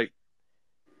it's like.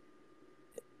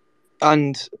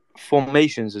 And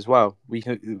formations as well. We've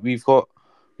got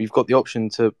the option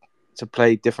to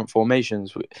play different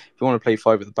formations. If we want to play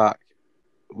 5 at the back,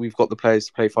 we've got the players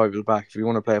to play 5 at the back. If we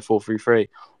want to play a 4-3-3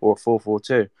 or a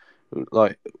 4-4-2,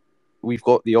 like, we've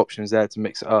got the options there to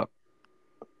mix it up.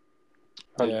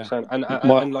 100%.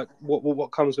 And like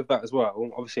what comes with that as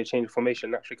well, obviously a change of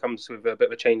formation naturally comes with a bit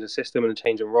of a change of system and a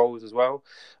change in roles as well.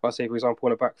 I'd say, for example,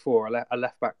 in a back 4, a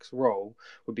left back's role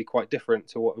would be quite different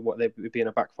to what they would be in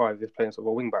a back 5 if they're playing sort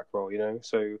of a wing back role, you know.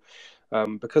 So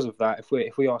because of that,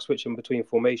 if we are switching between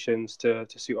formations to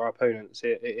suit our opponents,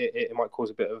 it might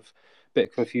cause a bit of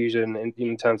confusion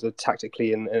in terms of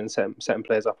tactically and setting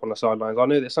players up on the sidelines. I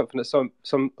know that's something that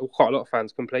quite a lot of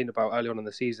fans complained about early on in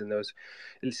the season.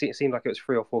 It seemed like it was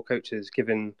 3 or 4 coaches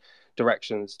giving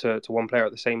directions to one player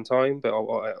at the same time. But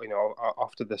you know,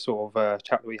 after the sort of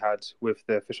chat that we had with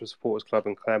the official supporters club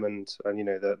and Clem and you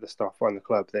know the staff behind the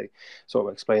club, they sort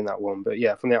of explained that one. But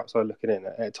yeah, from the outside looking in,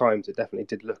 at times it definitely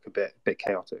did look a bit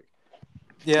chaotic.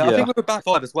 Yeah, I think with a back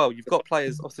 5 as well, you've got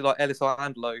players obviously like Ellis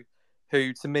Angelo,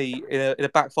 who to me in a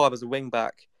back 5 as a wing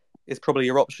back is probably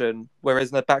your option,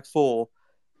 whereas in a back 4,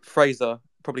 Frazer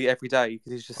probably every day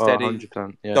because he's just steady,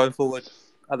 going forward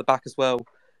at the back as well.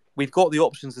 We've got the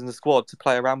options in the squad to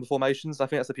play around the formations. I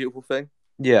think that's a beautiful thing.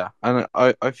 Yeah, and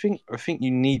I think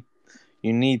you need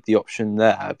the option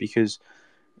there, because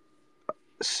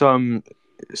some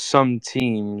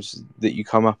teams that you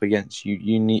come up against,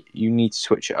 you need to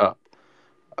switch it up.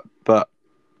 But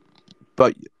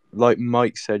like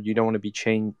Mike said, you don't want to be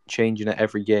changing it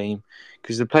every game,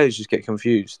 because the players just get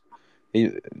confused.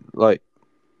 I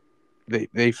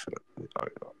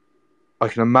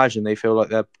can imagine they feel like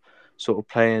they're sort of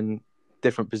playing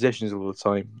different positions all the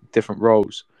time, different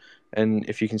roles. And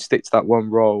if you can stick to that one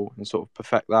role and sort of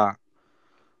perfect that,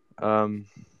 I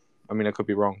mean, I could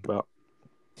be wrong, but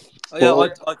yeah,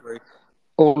 I agree.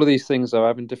 All of these things, though,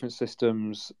 having different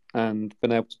systems and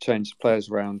being able to change players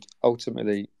around,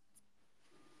 ultimately,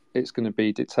 it's going to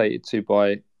be dictated to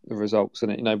by the results.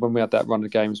 And when we had that run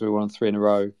of games, we won 3 in a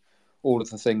row. All of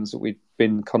the things that we'd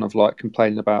been kind of like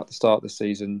complaining about at the start of the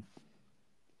season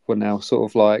were now sort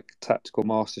of like tactical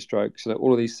masterstrokes. So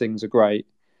all of these things are great,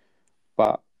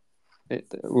 but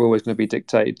we're always going to be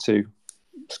dictated to.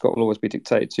 Scott will always be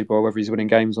dictated to by whether he's winning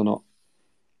games or not.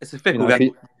 It's a fickle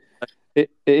game. It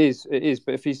is.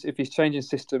 But if he's changing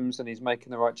systems and he's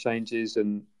making the right changes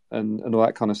and all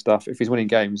that kind of stuff, if he's winning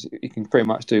games, he can pretty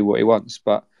much do what he wants.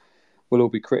 But we'll all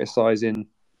be criticising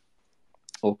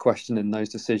or questioning those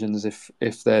decisions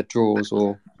if they're draws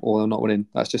or they're not winning.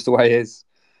 That's just the way it is.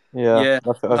 Yeah.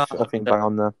 I think bang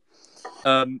on there.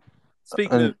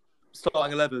 Speaking of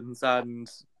starting 11s and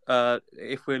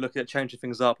if we're looking at changing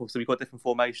things up, obviously we've got different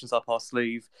formations up our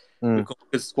sleeve. We've got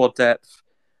good squad depth.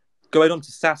 Going on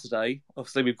to Saturday,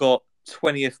 obviously we've got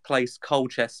 20th place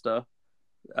Colchester.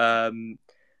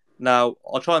 Now,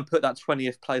 I'll try and put that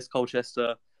 20th place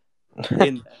Colchester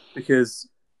in because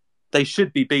they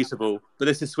should be beatable. But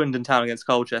this is Swindon Town against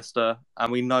Colchester,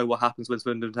 and we know what happens when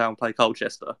Swindon Town play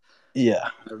Colchester. Yeah.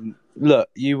 Look,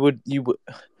 you would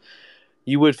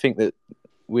think that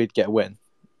we'd get a win,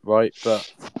 right?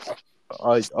 But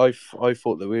I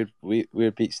thought that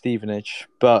we'd beat Stevenage,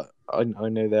 but I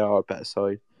know they are a better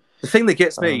side. The thing that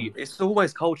gets me, it's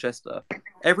always Colchester.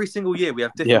 Every single year we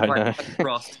have different players playing for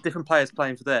us, different players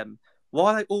playing for them.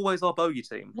 Why are they always our bogey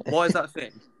team? Why is that a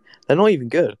thing? They're not even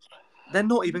good. They're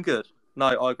not even good. No,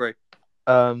 I agree.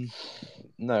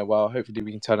 No, well, hopefully we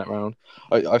can turn it around.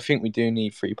 I think we do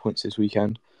need 3 points this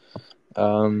weekend.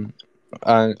 And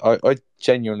I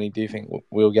genuinely do think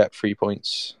we'll get 3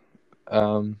 points.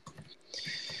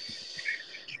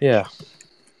 Yeah.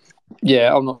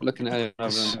 Yeah, I'm not looking at it.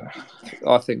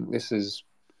 I think this is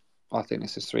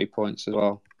 3 points as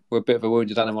well. We're a bit of a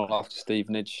wounded animal after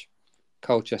Stevenage.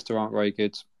 Colchester aren't very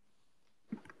good.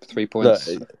 3 points.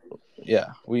 Yeah,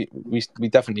 we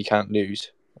definitely can't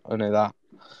lose. I know that.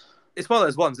 It's one of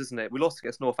those ones, isn't it? We lost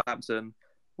against Northampton.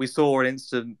 We saw an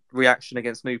instant reaction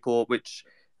against Newport, which,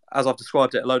 as I've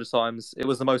described it a load of times, it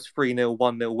was the most 3-0,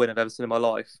 1-0 win I've ever seen in my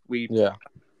life.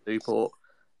 Newport.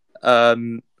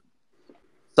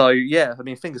 So yeah, I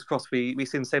mean, fingers crossed we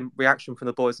see the same reaction from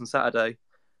the boys on Saturday.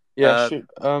 Yeah,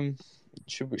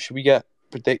 should we get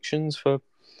predictions for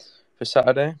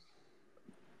Saturday?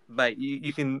 Mate,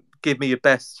 you can give me your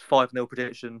best 5-0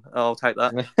 prediction. I'll take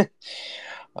that.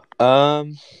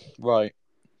 Right.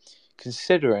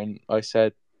 Considering I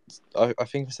think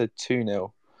I said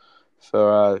 2-0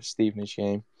 for Stevenage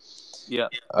game. Yeah.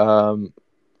 I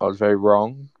was very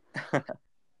wrong.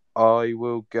 I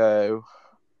will go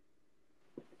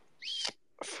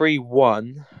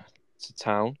 3-1 to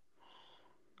Town,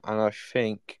 and I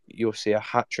think you'll see a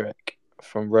hat-trick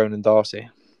from Ronan Darcy.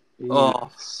 Oh,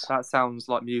 that sounds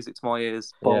like music to my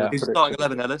ears. Yeah. Who's starting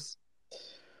 11, Ellis?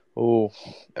 Oh,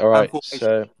 all right.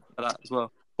 So that as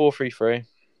well. 4-3-3.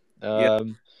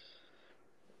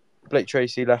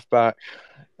 Blake-Tracy left back,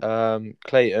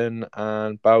 Clayton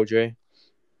and Baldry,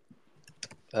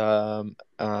 and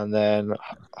then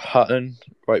Hutton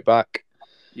right back.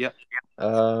 Yep.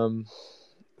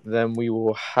 Then we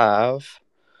will have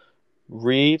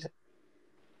Reed,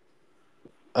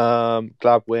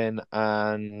 Gladwin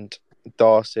and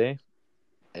Darcy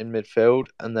in midfield,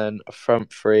 and then a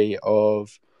front three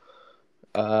of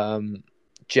Jeffcott,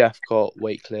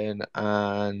 Wakelin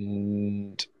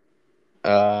and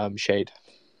Shade.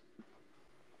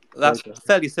 That's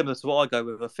fairly similar to what I go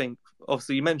with. I think,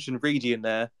 obviously, you mentioned Reedy in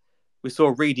there. We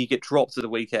saw Reedy get dropped at the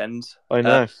weekend. I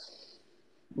know.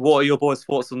 What are your boys'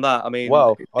 thoughts on that? I mean,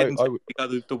 it didn't go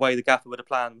the way the gaffer would have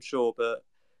planned, I'm sure, but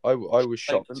I was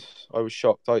shocked. I was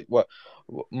shocked.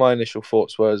 My initial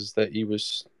thoughts was that he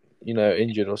was,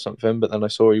 injured or something, but then I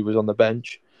saw he was on the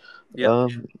bench. Yeah.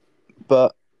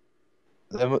 But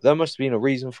there must have been a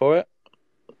reason for it.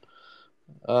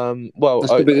 Well,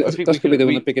 that's could be one of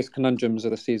the biggest conundrums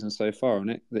of the season so far, isn't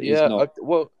it? That he's not...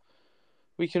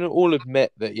 we can all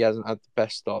admit that he hasn't had the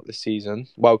best start this season.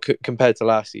 Well, compared to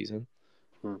last season.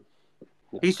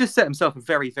 He's just set himself a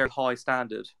very, very high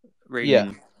standard, really.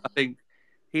 Yeah. I think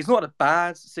he's not a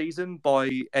bad season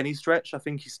by any stretch. I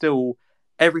think he's still,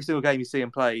 every single game you see him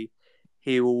play,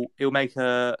 he'll make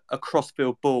a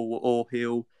cross-field ball, or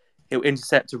he'll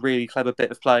intercept a really clever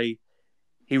bit of play.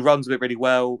 He runs with it really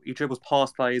well. He dribbles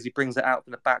past players. He brings it out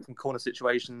from the back from corner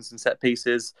situations and set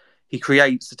pieces. He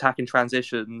creates attacking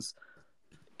transitions.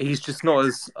 He's just not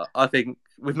as, I think,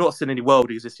 we've not seen any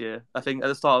worldies this year. I think at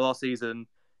the start of last season,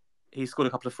 he scored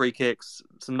a couple of free kicks,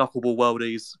 some knuckleball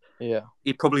worldies. Yeah,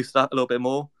 he probably stood a little bit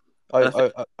more.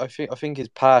 I think his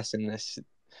passing this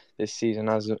season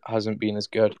hasn't been as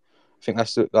good. I think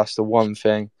that's the one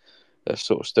thing that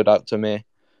sort of stood out to me.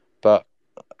 But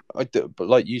but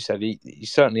like you said, he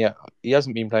certainly he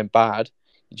hasn't been playing bad.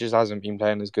 He just hasn't been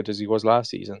playing as good as he was last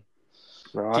season.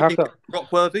 No, Do you think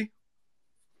Rockworthy?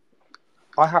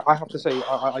 I have to say,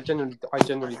 I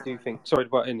genuinely do think. Sorry to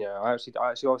butt in. Yeah, I actually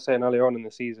was saying earlier on in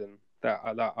the season that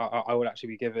I would actually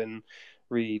be giving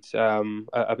Reed a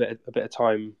bit of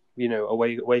time,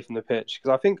 away from the pitch,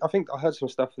 because I think I heard some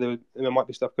stuff. There might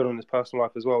be stuff going on in his personal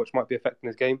life as well, which might be affecting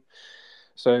his game.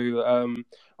 So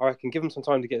I reckon give him some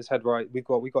time to get his head right. We've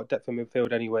got depth in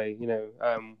midfield anyway.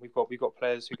 We've got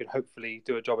players who can hopefully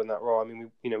do a job in that role. I mean,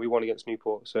 we won against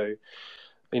Newport, so.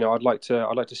 I'd like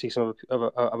to see some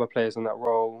other players in that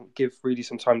role. Give Reedy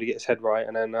some time to get his head right,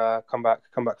 and then come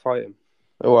back fighting.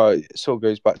 Well, it sort of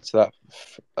goes back to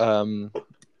that.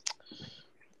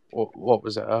 What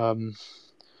was it?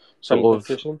 Sort of.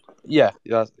 Competition? Yeah,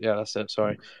 that's it.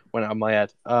 Sorry, went out of my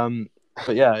head.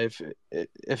 But yeah,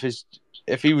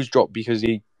 if he was dropped because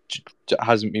he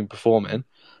hasn't been performing,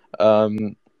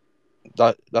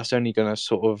 that's only going to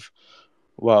sort of.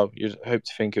 Well, you'd hope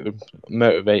to think it would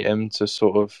motivate him to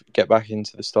sort of get back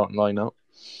into the starting lineup.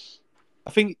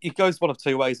 I think it goes one of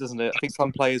two ways, doesn't it? I think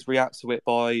some players react to it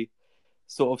by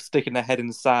sort of sticking their head in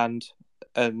the sand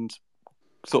and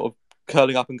sort of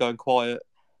curling up and going quiet,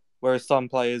 whereas some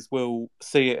players will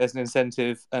see it as an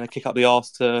incentive and a kick up the arse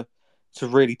to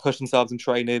really push themselves in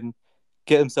training,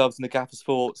 get themselves in the gaffer's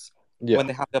thoughts when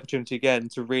they have the opportunity again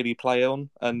to really play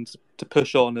on and to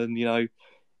push on and,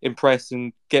 impress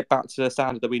and get back to the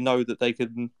standard that we know that they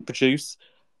can produce.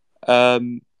 I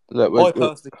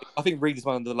think Reed is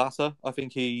one of the latter. I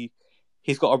think he's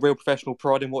got a real professional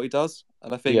pride in what he does,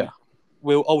 and I think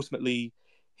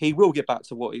he will get back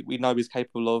to what we know he's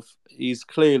capable of. He's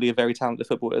clearly a very talented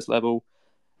footballer at this level.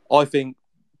 I think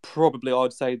probably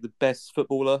I'd say the best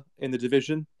footballer in the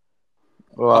division.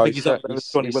 Well, I think he's up there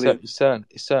with Johnny Williams.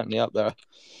 He's certainly up there.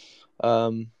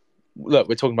 Look,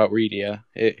 we're talking about Reedy here.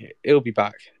 He'll be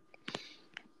back.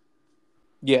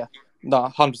 Yeah, no,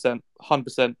 100%.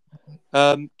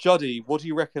 Juddy, what do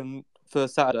you reckon for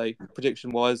Saturday,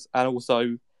 prediction-wise? And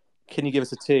also, can you give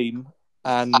us a team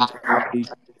and a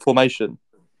formation?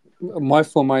 My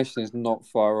formation is not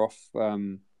far off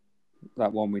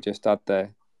that one we just had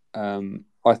there.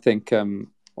 I think I'd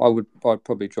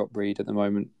probably drop Reed at the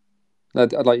moment.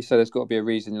 Like you said, there's got to be a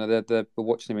reason. They're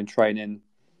watching him in training.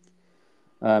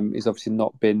 He's obviously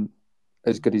not been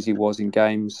as good as he was in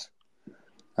games.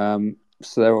 So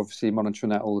they're obviously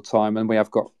monitoring that all the time, and we have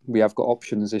got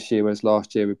options this year, whereas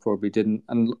last year we probably didn't.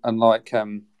 And like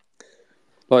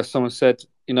someone said,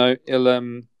 he'll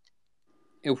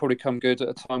probably come good at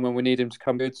a time when we need him to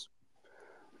come good,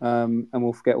 and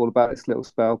we'll forget all about this little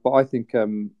spell. But I think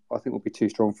we'll be too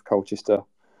strong for Colchester.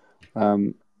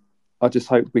 I just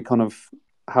hope we kind of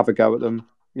have a go at them.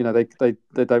 They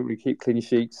don't really keep clean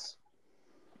sheets.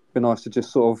 It'd be nice to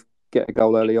just sort of get a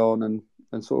goal early on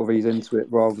and sort of ease into it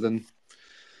rather than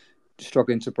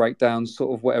struggling to break down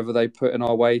sort of whatever they put in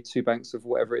our way, 2 banks of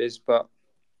whatever it is. But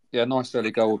yeah, a nice early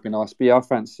goal would be nice. But yeah, I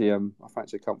fancy a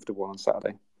comfortable one on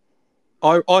Saturday.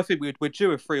 I think we're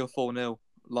due a 3 or 4-0.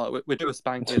 Like we're due a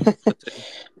spanking.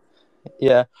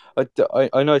 Yeah,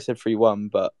 I know I said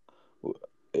 3-1, but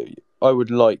I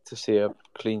would like to see a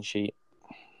clean sheet.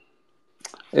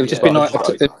 It would just be nice.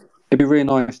 It'd be really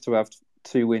nice to have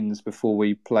 2 wins before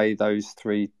we play those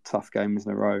 3 tough games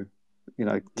in a row.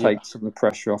 Take some of the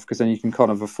pressure off, because then you can kind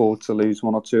of afford to lose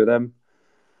 1 or 2 of them.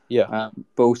 Yeah.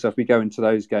 But also, if we go into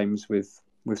those games with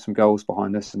some goals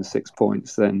behind us and 6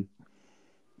 points, then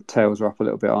tails are up a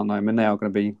little bit, aren't they? I mean, they're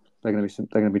going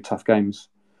to be tough games.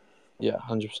 Yeah,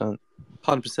 100%.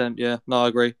 100%. Yeah, no, I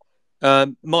agree.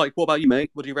 Mike, what about you,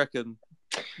 mate? What do you reckon?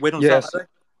 Win on Saturday?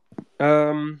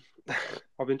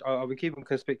 I've been keeping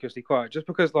conspicuously quiet just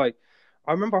because,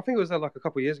 I remember, I think it was like a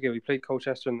couple of years ago, we played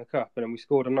Colchester in the Cup, and then we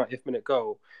scored a 90th minute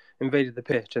goal, invaded the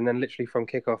pitch, and then literally from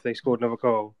kickoff they scored another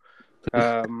goal,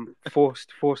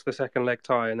 forced the second leg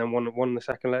tie, and then won the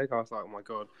second leg. I was like, oh my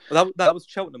god. That was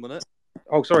Cheltenham, wasn't it?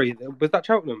 Oh, sorry, was that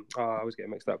Cheltenham? I was getting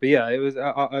mixed up. But yeah, it was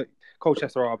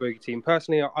Colchester are our bogey team.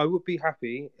 Personally, I would be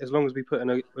happy as long as we put in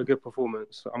a good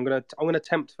performance. I'm gonna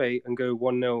tempt fate and go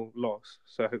 1-0 loss.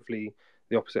 So hopefully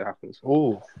the opposite happens.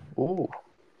 Ooh.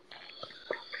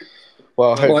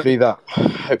 Well, hopefully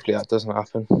that doesn't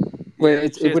happen. Well,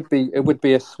 it would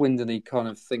be a Swindon-y kind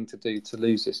of thing to do to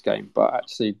lose this game, but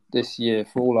actually this year,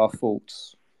 for all our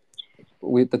faults,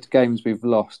 the games we've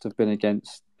lost have been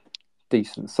against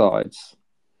decent sides.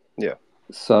 Yeah.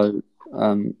 So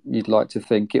you'd like to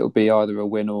think it'll be either a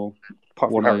win or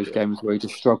one of those games where you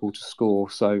just struggle to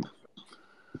score. So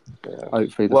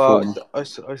hopefully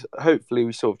hopefully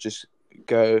we sort of just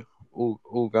go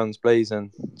all guns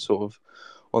blazing, sort of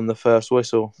on the first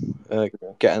whistle,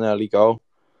 get an early goal,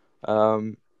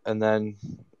 and then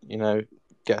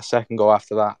get a second goal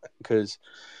after that, because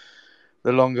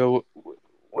the longer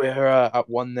we're at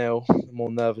 1-0, the more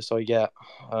nervous I get.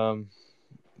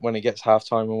 When it gets half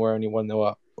time and we're only 1-0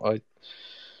 up,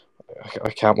 I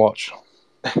can't watch.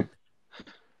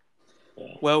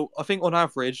 Well, I think on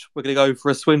average we're going to go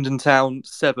for a Swindon Town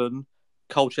 7,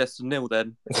 Colchester 0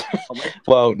 then.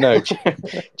 Well, no,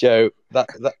 Joe,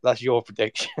 that's your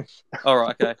prediction. All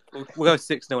right, okay. We'll go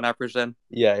 6-0 on average then.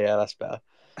 Yeah, that's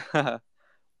better.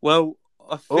 Well,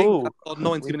 I think that's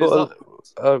 90 minutes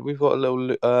up. We've got a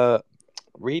little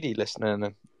Reedy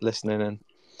listening in.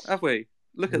 Have we?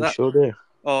 Look at that. Sure do.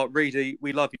 Oh, Reedy,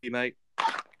 we love you, mate.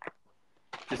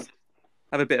 Just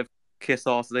have a bit of kiss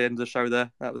ass at the end of the show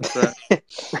there. That was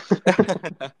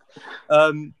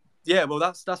yeah, well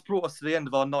that's brought us to the end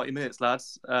of our 90 minutes,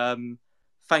 lads.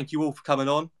 Thank you all for coming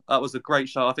on. That was a great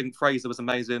show. I think Frazer was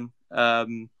amazing.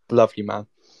 Love you, man.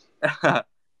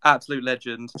 Absolute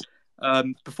legend.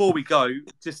 Before we go,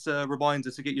 just a reminder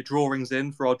to get your drawings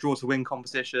in for our Draw to Win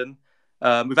competition.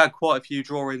 We've had quite a few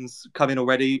drawings come in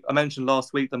already. I mentioned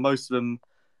last week that most of them,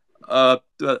 I'd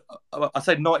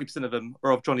say 90% of them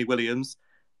are of Johnny Williams.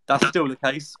 That's still the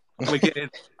case. We're getting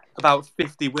about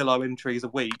 50 Willow entries a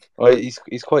week. Well, he's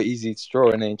quite easy to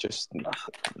draw, and just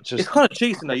it's kind of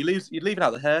cheating though. You're leaving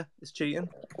out the hair. It's cheating.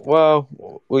 Well,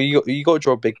 you got to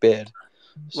draw a big beard.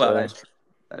 So. Well,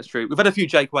 that's true. We've had a few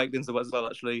Jake Wakelins as well,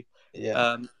 actually.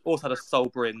 Yeah. Also had a Soul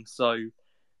Bryn. So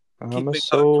I'm a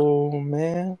soul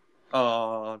man.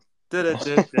 Oh,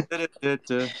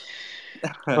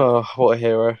 oh, what a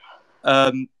hero.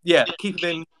 Yeah, keep them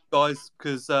in, guys,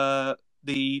 because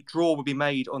the draw will be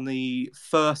made on the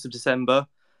 1st of December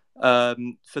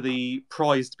for the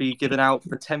prize to be given out for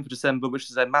the 10th of December, which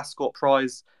is a mascot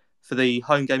prize for the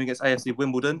home game against AFC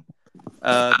Wimbledon.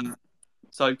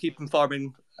 So keep them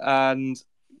firing and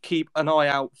keep an eye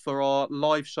out for our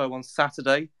live show on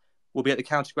Saturday. We'll be at the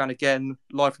County Ground again,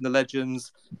 live from the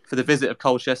Legends, for the visit of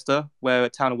Colchester, where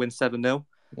Town will win 7-0.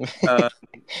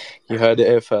 You heard it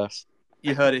here first.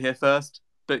 You heard it here first.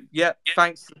 But yeah,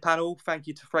 thanks to the panel. Thank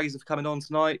you to Frazer for coming on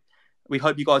tonight. We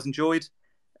hope you guys enjoyed.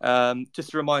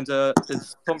 Just a reminder,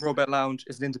 the Tom Broadbent Lounge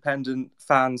is an independent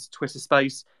fans Twitter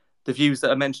space. The views that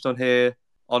are mentioned on here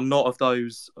are not of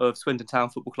those of Swindon Town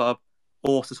Football Club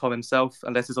or Sir Tom himself,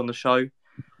 unless he's on the show.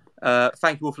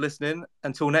 Thank you all for listening.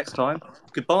 Until next time,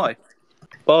 goodbye.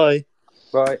 Bye.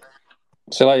 Bye.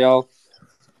 See you later, y'all.